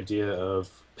with the idea of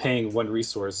paying 1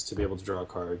 resource to be able to draw a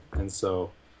card. And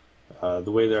so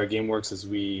the way that our game works is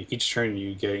each turn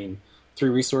you gain 3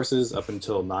 resources up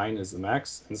until 9 is the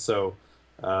max. And so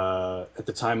at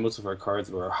the time, most of our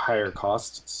cards were higher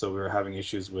cost, so we were having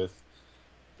issues with,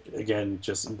 again,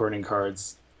 just burning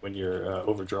cards when you're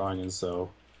overdrawing, and so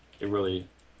it really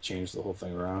changed the whole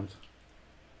thing around.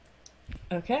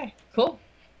 Okay, cool.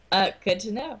 Good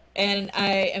to know. And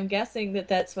I am guessing that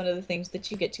that's one of the things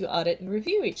that you get to audit and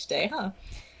review each day, huh?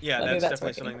 Yeah, that's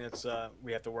definitely something that's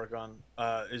we have to work on.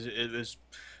 Is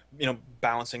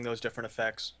balancing those different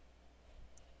effects.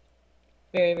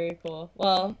 Very, very cool.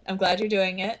 Well, I'm glad you're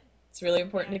doing it. It's really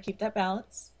important to keep that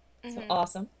balance. So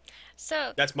awesome.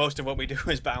 So that's most of what we do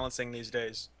is balancing these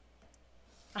days.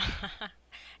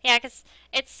 Yeah, because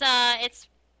it's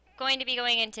going to be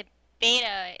going into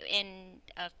beta in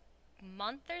a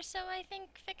month or so, I think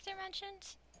Victor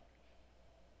mentioned.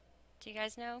 Do you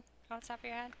guys know off the top of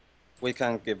your head? We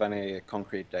can't give any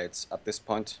concrete dates at this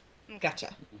point.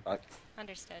 Gotcha.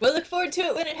 Understood. We'll look forward to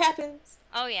it when it happens.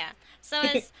 Oh yeah. So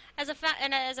as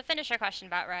a finisher question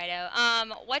about Raido,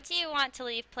 what do you want to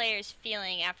leave players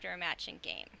feeling after a match in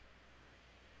game?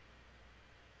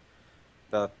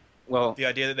 The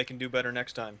idea that they can do better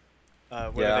next time,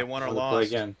 whether they won or lost. Play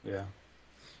again. Yeah.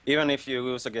 Even if you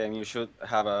lose a game, you should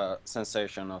have a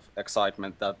sensation of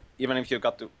excitement that even if you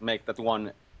got to make that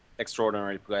one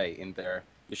extraordinary play in there,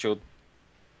 you should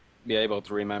be able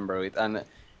to remember it. And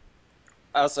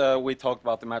as we talked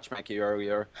about the matchmaking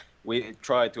earlier, we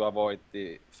try to avoid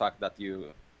the fact that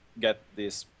you get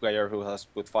this player who has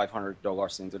put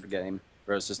 $500 into the game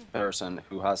versus the person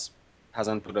who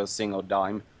hasn't put a single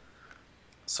dime.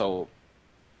 So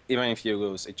even if you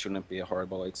lose, it shouldn't be a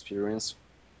horrible experience.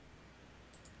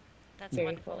 That's Very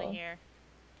wonderful to cool. hear.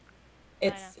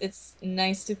 It's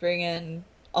nice to bring in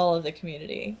all of the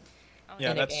community.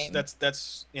 Yeah, in a game.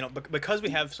 that's because we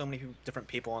have so many different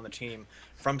people on the team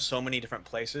from so many different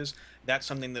places. That's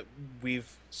something that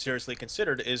we've seriously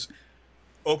considered, is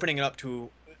opening it up to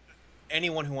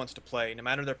anyone who wants to play, no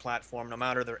matter their platform, no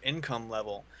matter their income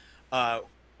level.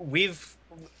 We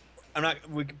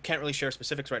can't really share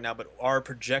specifics right now, but our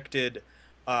projected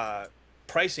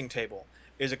pricing table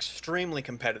is extremely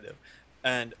competitive,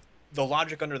 and the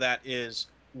logic under that is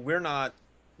we're not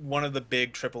one of the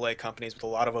big AAA companies with a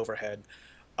lot of overhead.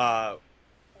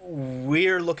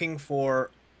 We're looking for,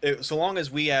 so long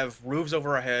as we have roofs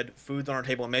over our head, foods on our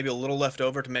table, and maybe a little left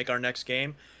over to make our next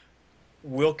game,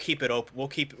 we'll keep it open. We'll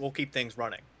keep things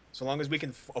running. So long as we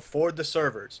can afford the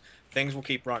servers, things will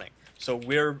keep running. So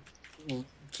we're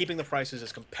keeping the prices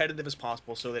as competitive as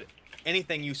possible, so that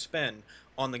anything you spend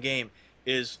on the game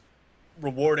is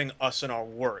rewarding us in our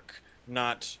work,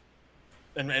 not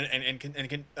and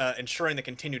ensuring the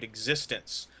continued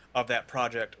existence of that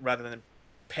project, rather than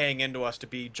paying into us to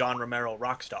be John Romero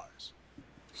rock stars.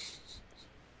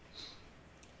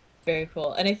 Very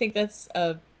cool. And I think that's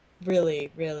a really,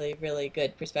 really, really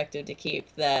good perspective to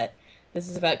keep, that this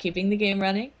is about keeping the game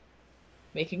running,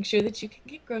 making sure that you can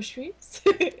get groceries.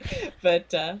 But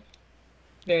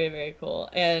very, very cool.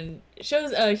 And it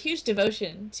shows a huge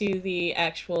devotion to the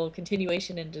actual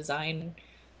continuation and design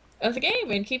of the game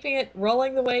and keeping it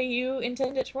rolling the way you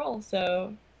intend it to roll.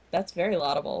 So that's very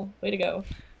laudable. Way to go.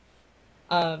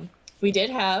 We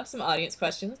did have some audience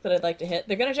questions that I'd like to hit.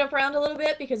 They're going to jump around a little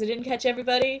bit because I didn't catch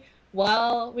everybody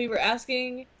while we were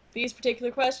asking these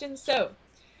particular questions. So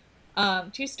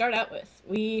to start out with,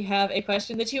 we have a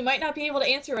question that you might not be able to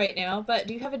answer right now, but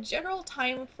do you have a general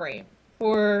time frame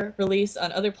for release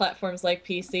on other platforms like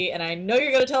PC? And I know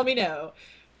you're going to tell me no,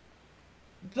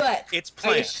 but It's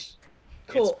planned.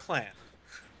 Cool. It's planned.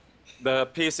 The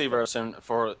PC version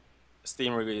for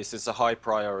Steam release is a high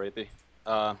priority.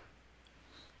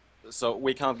 So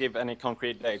we can't give any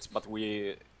concrete dates, but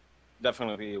we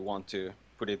definitely want to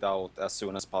put it out as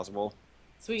soon as possible.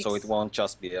 Sweet. So it won't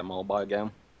just be a mobile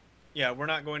game. Yeah, we're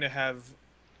not going to have,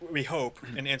 we hope,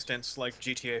 an instance like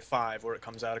GTA 5 where it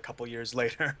comes out a couple years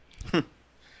later.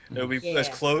 It'll be as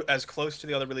close to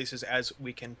the other releases as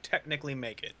we can technically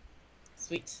make it.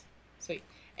 Sweet. Sweet.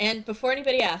 And before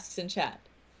anybody asks in chat,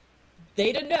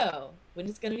 they don't know when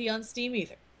it's going to be on Steam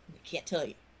either. They can't tell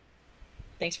you.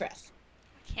 Thanks for asking.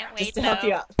 Can't wait, Just to help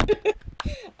you out.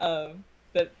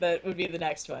 That would be the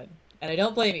next one. And I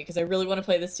don't blame you, because I really want to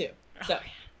play this too. So,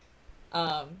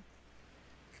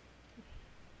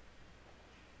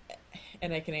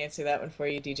 and I can answer that one for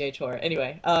you, DJ Chor.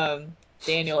 Anyway,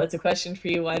 Daniel, it's a question for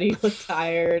you. Why do you look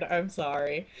tired? I'm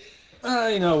sorry.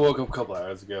 I woke up a couple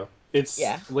hours ago. It's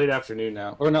late afternoon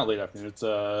now. Or not late afternoon, it's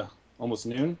almost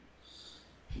noon.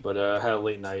 But I had a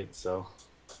late night, so...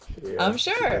 Yeah, I'm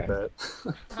sure.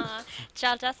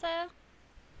 잘 잤어요?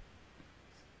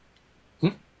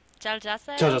 잘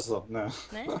잤어요? 잘 잤어. No.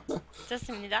 네?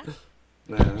 좋습니다.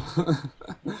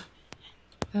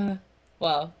 No.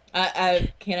 Well,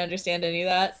 I can't understand any of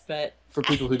that, but... For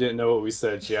people who didn't know what we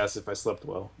said, she asked if I slept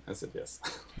well. I said yes.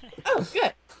 Oh,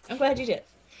 good. I'm glad you did.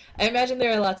 I imagine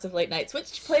there are lots of late nights,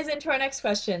 which plays into our next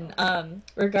question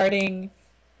regarding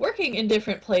working in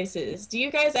different places. Do you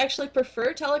guys actually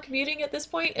prefer telecommuting at this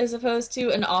point as opposed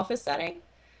to an office setting?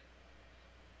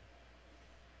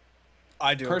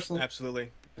 I do, personally,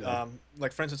 absolutely. Yeah.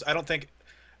 Like, for instance, I don't think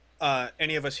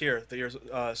any of us here that you're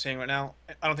seeing right now,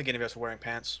 I don't think any of us are wearing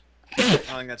pants. I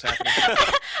don't think that's happening.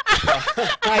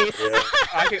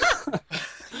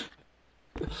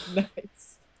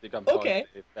 Nice. You can Okay.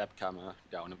 point the webcam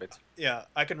down a bit. Yeah,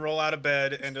 I can roll out of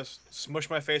bed and just smush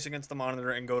my face against the monitor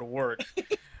and go to work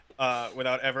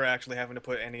without ever actually having to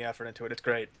put any effort into it. It's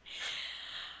great.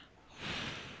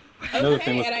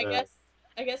 Okay, and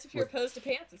I guess if you're opposed to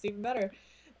pants, it's even better.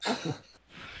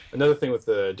 Another thing with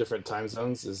the different time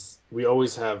zones is we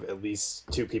always have at least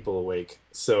 2 people awake.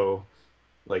 So,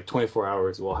 like 24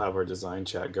 hours, we'll have our design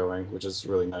chat going, which is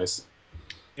really nice.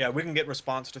 Yeah, we can get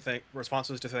responses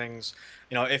to things.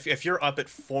 You know, if you're up at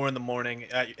 4 in the morning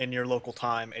in your local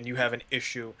time and you have an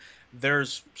issue,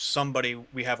 there's somebody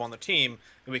we have on the team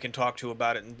that we can talk to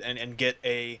about it and get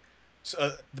the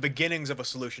beginnings of a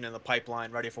solution in the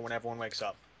pipeline ready for when everyone wakes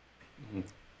up. Mm-hmm.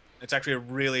 It's actually a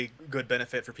really good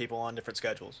benefit for people on different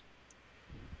schedules.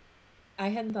 I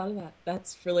hadn't thought of that.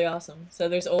 That's really awesome. So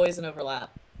there's always an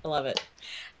overlap. I love it.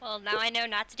 Well, now I know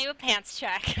not to do a pants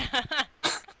check.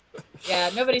 Yeah,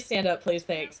 nobody stand up, please,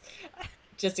 thanks.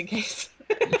 Just in case.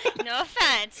 No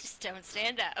offense, just don't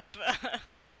stand up.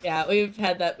 Yeah, we've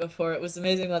had that before. It was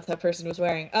amazing what that person was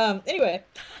wearing. Anyway,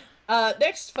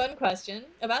 next fun question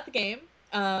about the game.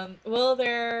 Will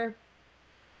there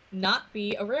not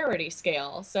be a rarity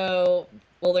scale? So,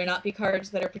 will there not be cards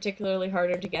that are particularly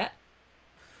harder to get?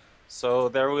 So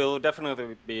there will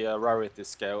definitely be a rarity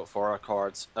scale for our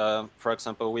cards. For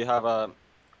example, we have a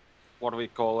what we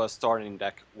call a starting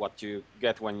deck, what you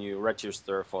get when you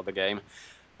register for the game.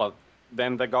 But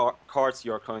then the cards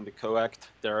you're going to collect,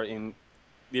 they're in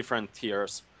different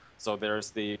tiers. So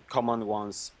there's the common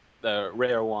ones, the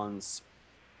rare ones,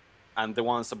 and the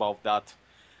ones above that.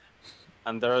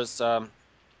 And there's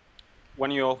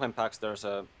when you open packs, there's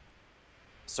a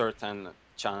certain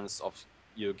chance of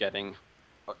you getting.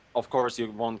 Of course,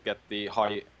 you won't get the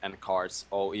high-end cards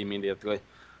all immediately.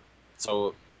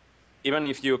 So even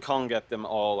if you can't get them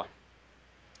all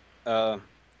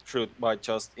through by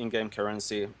just in-game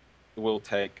currency, it will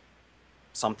take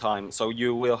some time. So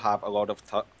you will have a lot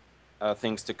of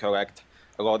things to collect,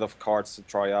 a lot of cards to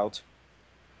try out.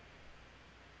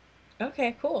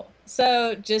 Okay, cool.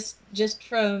 So just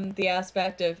from the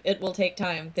aspect of it will take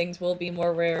time, things will be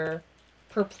more rare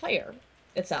per player,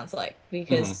 it sounds like,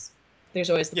 because there's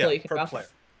always the pool you can per draw player.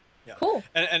 from. Yeah. Cool.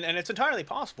 And it's entirely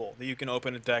possible that you can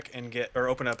open a deck and get, or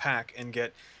open a pack and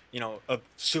get, a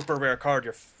super rare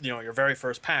card, your very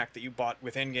first pack that you bought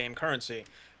with in-game currency,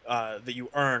 that you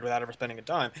earned without ever spending a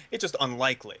dime. It's just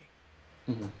unlikely.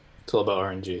 It's all about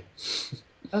RNG.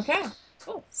 Okay,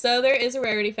 cool. So there is a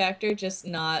rarity factor, just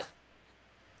not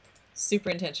super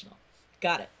intentional.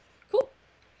 Got it. Cool.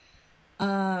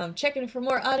 Checking for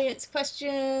more audience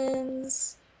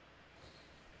questions.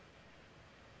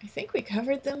 I think we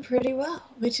covered them pretty well,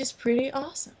 which is pretty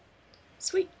awesome.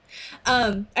 Sweet.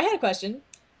 I had a question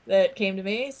that came to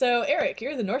me. So, Eric,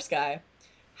 you're the Norse guy.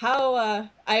 How,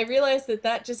 I realized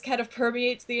that just kind of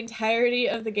permeates the entirety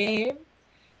of the game.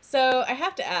 So, I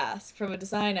have to ask, from a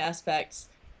design aspect,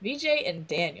 VJ and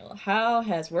Daniel, how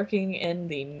has working in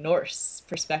the Norse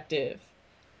perspective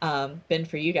been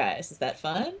for you guys? Is that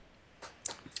fun?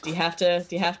 Do you have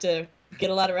to get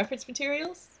a lot of reference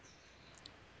materials?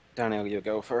 Daniel, you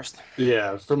go first.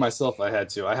 Yeah, for myself, I had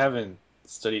to. I haven't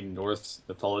studied Norse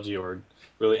mythology or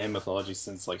really any mythology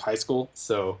since like high school,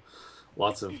 so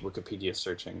lots of Wikipedia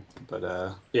searching. But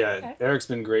yeah, Okay. Eric's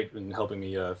been great in helping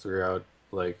me figure out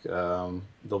like the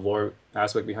lore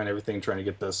aspect behind everything, trying to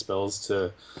get the spells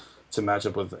to match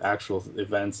up with actual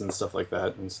events and stuff like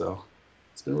that, and so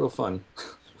it's been real fun.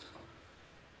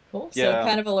 Cool. So Yeah.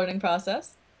 kind of a learning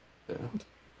process. Yeah.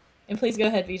 And please go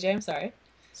ahead, VJ. I'm sorry.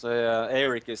 So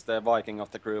Eric is the Viking of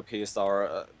the group. He's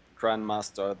our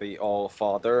Grandmaster, the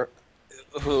All-Father,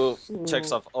 who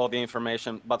checks off all the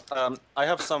information. But I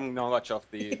have some knowledge of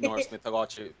the Norse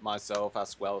mythology myself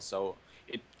as well, so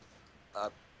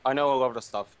I know a lot of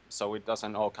stuff, so it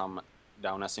doesn't all come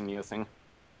down as a new thing.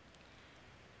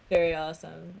 Very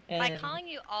awesome. And By calling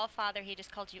you All Father, he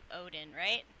just called you Odin,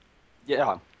 right?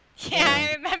 Yeah, Yeah,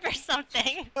 I remember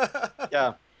something.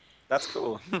 yeah, that's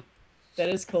cool. that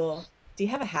is cool. Do you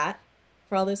have a hat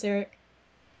for all this, Eric?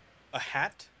 A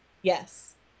hat?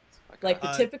 Yes. Like the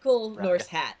Uh, typical right. Norse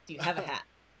hat. Do you have a hat?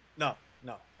 No,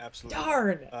 absolutely.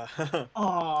 Darn. Uh,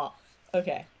 Aw.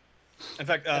 Okay. In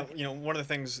fact, one of the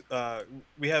things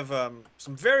we have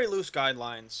some very loose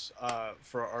guidelines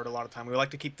for art. A lot of time, we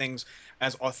like to keep things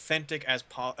as authentic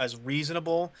as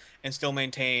reasonable, and still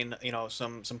maintain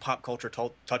some pop culture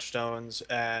touchstones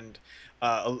and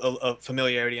a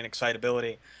familiarity and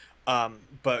excitability.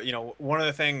 But one of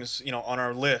the things on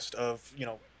our list of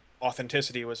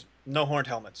authenticity was no horned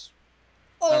helmets.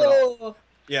 Not at all. Oh.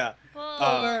 Yeah. Well,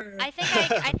 Bummer. I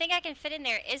think I can fit in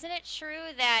there. Isn't it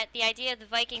true that the idea of the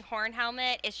Viking horn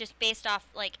helmet is just based off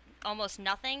like almost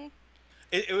nothing?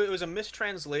 It was a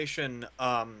mistranslation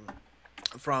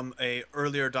from a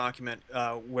earlier document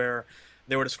where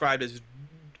they were described as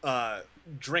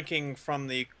drinking from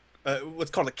the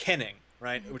what's called a kenning,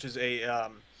 right? Which is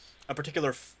a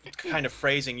particular kind of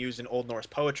phrasing used in Old Norse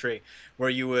poetry, where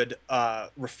you would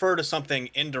refer to something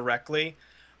indirectly.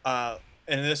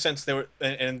 And in this sense,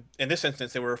 in this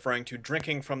instance, they were referring to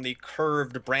drinking from the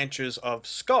curved branches of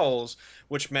skulls,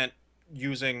 which meant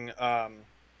using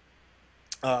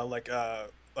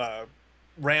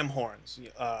ram horns,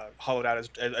 hollowed out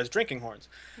as drinking horns,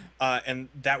 and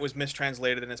that was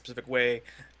mistranslated in a specific way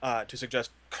to suggest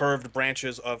curved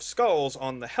branches of skulls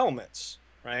on the helmets,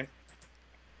 right?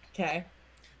 Okay.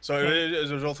 So it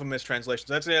was a result of mistranslations.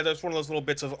 That's one of those little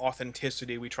bits of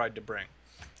authenticity we tried to bring.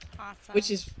 Awesome. Which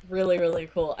is really, really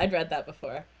cool. I'd read that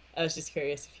before. I was just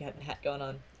curious if you had the hat going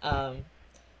on.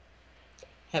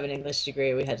 Have an English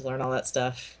degree, we had to learn all that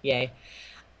stuff. Yay.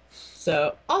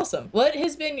 So, awesome. What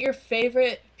has been your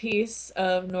favorite piece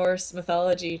of Norse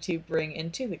mythology to bring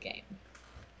into the game?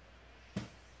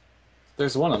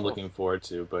 There's one I'm looking forward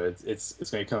to, but it's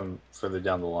going to come further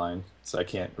down the line, so I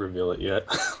can't reveal it yet.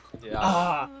 Yeah.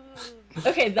 Ah.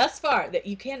 Okay, thus far that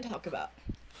you can talk about.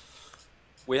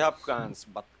 We have plans,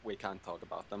 but we can't talk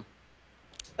about them.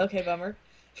 Okay, bummer.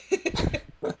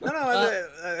 No,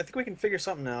 I think we can figure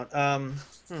something out.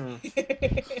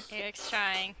 Eric's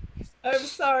trying. I'm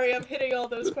sorry, I'm hitting all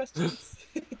those questions.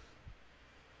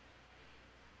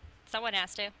 Someone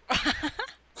has to.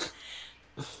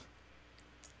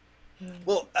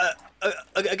 Well,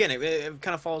 again, it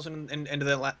kind of falls into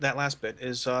that last bit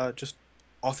is just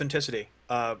authenticity,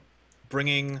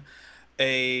 bringing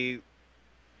a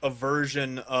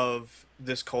version of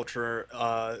this culture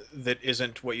that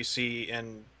isn't what you see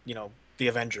in the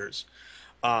Avengers,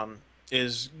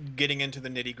 is getting into the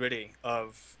nitty-gritty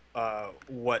of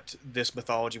what this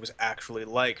mythology was actually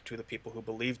like to the people who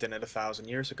believed in it 1,000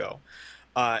 years ago,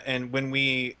 and when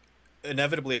we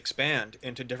inevitably expand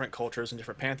into different cultures and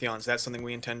different pantheons, that's something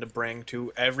we intend to bring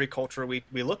to every culture we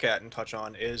look at and touch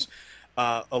on, is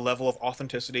a level of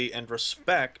authenticity and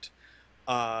respect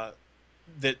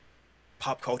that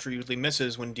pop culture usually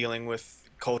misses when dealing with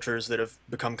cultures that have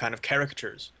become kind of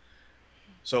caricatures.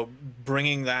 So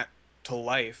bringing that to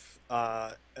life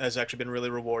has actually been really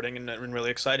rewarding and really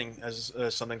exciting as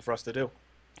something for us to do.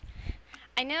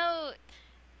 I know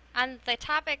on the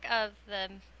topic of the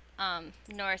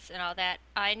Norse and all that,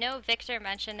 I know Victor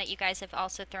mentioned that you guys have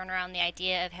also thrown around the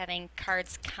idea of having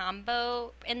cards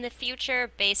combo in the future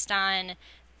based on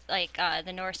like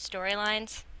the Norse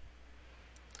storylines.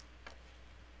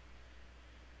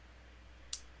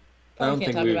 Probably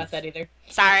can't talk about that either.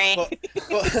 Sorry.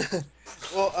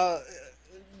 Well,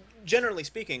 generally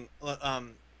speaking,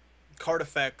 card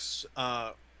effects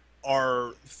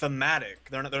are thematic.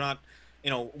 They're not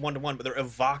one-to-one, but they're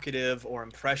evocative or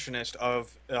impressionist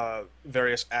of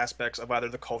various aspects of either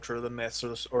the culture, the myths,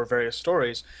 or various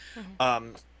stories.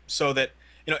 Mm-hmm. So that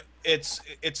it's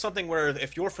something where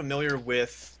if you're familiar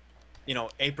with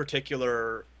a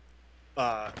particular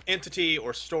entity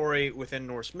or story within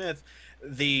Norse myth,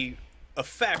 the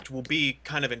effect will be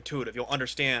kind of intuitive. You'll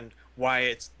understand why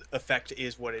its effect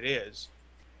is what it is.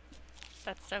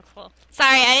 That's so cool.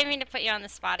 Sorry, I didn't mean to put you on the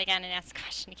spot again and ask a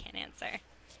question you can't answer.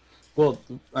 Well,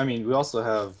 I mean, we also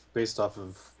have, based off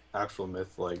of actual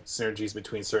myth, like synergies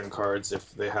between certain cards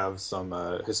if they have some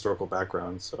historical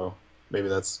background. So maybe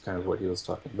that's kind of what he was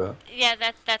talking about. Yeah,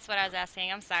 that's what I was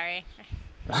asking. I'm sorry.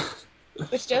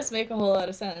 Which does make a whole lot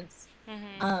of sense.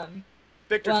 Mm-hmm.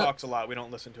 Victor talks a lot. We don't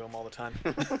listen to him all the time.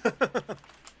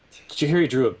 Did you hear he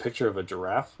drew a picture of a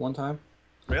giraffe one time?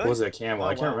 Really? Or was it a camel?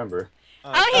 I can't remember.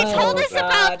 He told us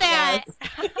about that!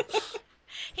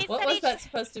 Yes. What was that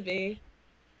supposed to be?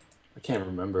 I can't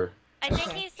remember. I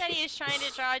think he said he was trying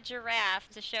to draw a giraffe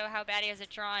to show how bad he was at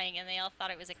drawing, and they all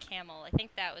thought it was a camel. I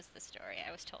think that was the story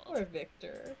I was told. Poor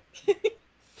Victor.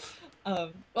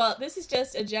 Well, this is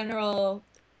just a general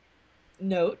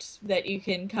note that you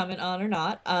can comment on or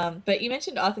not. But you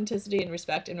mentioned authenticity and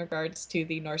respect in regards to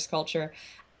the Norse culture.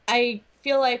 I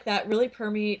feel like that really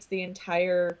permeates the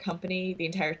entire company, the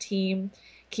entire team,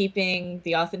 keeping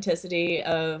the authenticity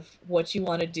of what you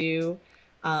want to do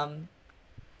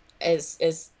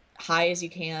as high as you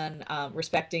can,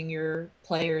 respecting your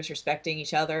players, respecting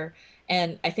each other.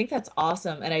 And I think that's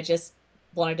awesome. And I just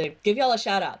wanted to give y'all a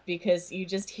shout out because you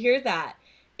just hear that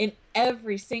in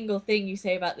every single thing you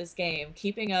say about this game,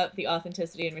 keeping up the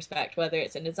authenticity and respect, whether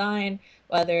it's in design,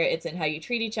 whether it's in how you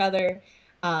treat each other,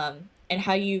 and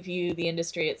how you view the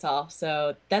industry itself.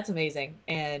 So that's amazing,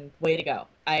 and way to go.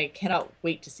 I cannot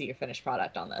wait to see your finished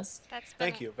product on this.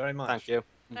 Thank you very much. Thank you.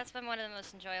 That's been one of the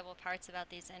most enjoyable parts about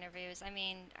these interviews. I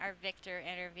mean, our Victor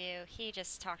interview, he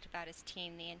just talked about his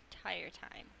team the entire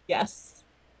time. Yes.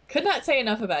 Could not say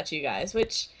enough about you guys,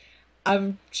 which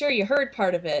I'm sure you heard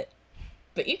part of it,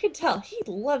 but you can tell he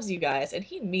loves you guys, and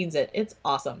he means it. It's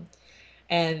awesome.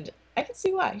 And I can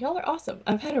see why. Y'all are awesome.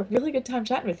 I've had a really good time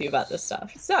chatting with you about this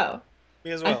stuff. So... Me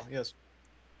as well, yes.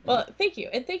 Well, thank you.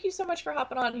 And thank you so much for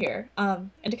hopping on here. And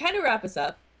to kind of wrap us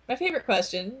up, my favorite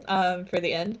question for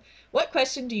the end, what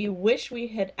question do you wish we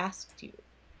had asked you?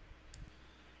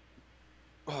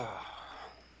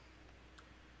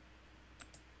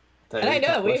 And I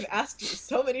know, we've asked you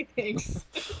so many things.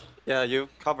 Yeah, you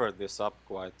covered this up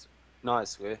quite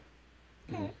nicely.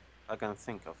 Okay. I can't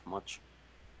think of much.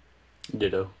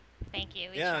 Ditto. Thank you.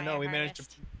 We Yeah, try no, our we managed to.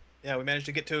 hardest. Yeah, we managed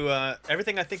to get to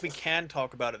everything I think we can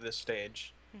talk about at this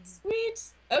stage. Sweet.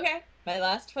 Okay, my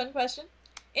last fun question.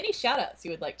 Any shout-outs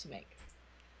you would like to make?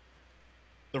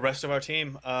 The rest of our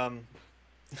team,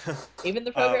 Even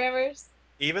the programmers?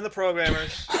 even the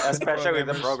programmers, Especially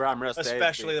the programmers.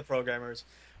 especially the programmers,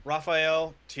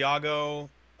 Raphael, Tiago,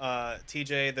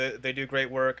 TJ, they do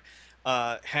great work.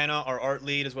 Hannah, our art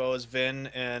lead, as well as Vin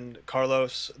and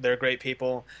Carlos, they're great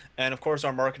people. And of course,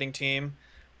 our marketing team,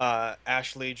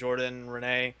 Ashley, Jordan,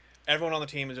 Renee, everyone on the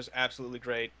team is just absolutely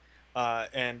great.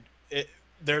 And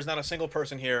there's not a single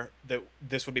person here that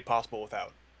this would be possible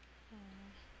without.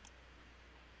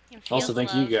 Also,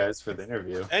 thank you guys for the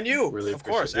interview. And you, Really of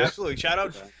course, appreciate it. absolutely. Shout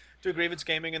out to Grievance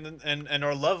Gaming and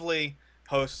our lovely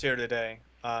hosts here today.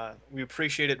 We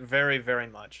appreciate it very, very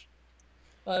much.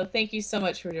 Well, thank you so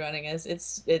much for joining us.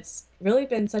 It's really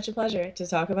been such a pleasure to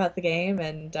talk about the game,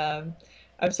 and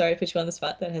I'm sorry I put you on the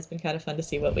spot. That has been kind of fun to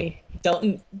see what we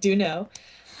do know.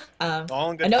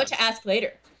 All in good I know fun. what to ask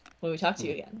later when we talk to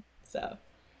you again. So,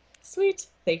 sweet.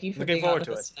 Thank you for Looking being on forward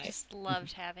with to us it. tonight. Just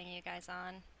loved having you guys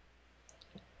on.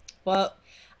 Well,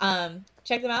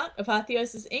 check them out,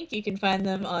 Apotheosis Inc. You can find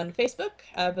them on Facebook.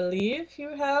 I believe you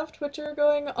have Twitter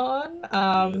going on.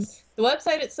 Yes. The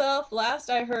website itself,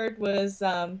 last I heard, was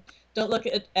don't look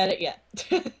at it yet,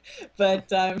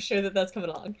 but I'm sure that that's coming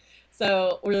along.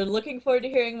 So we're looking forward to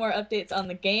hearing more updates on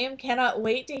the game. Cannot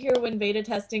wait to hear when beta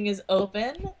testing is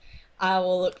open. I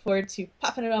will look forward to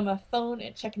popping it on my phone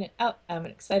and checking it out. I'm an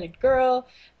excited girl.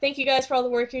 Thank you guys for all the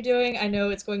work you're doing. I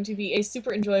know it's going to be a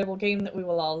super enjoyable game that we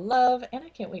will all love, and I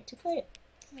can't wait to play it.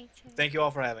 Me too. Thank you all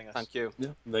for having us. Thank you. Yeah,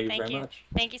 thank you Thank very you. much.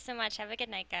 Thank you so much. Have a good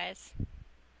night, guys.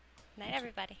 Night,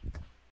 everybody.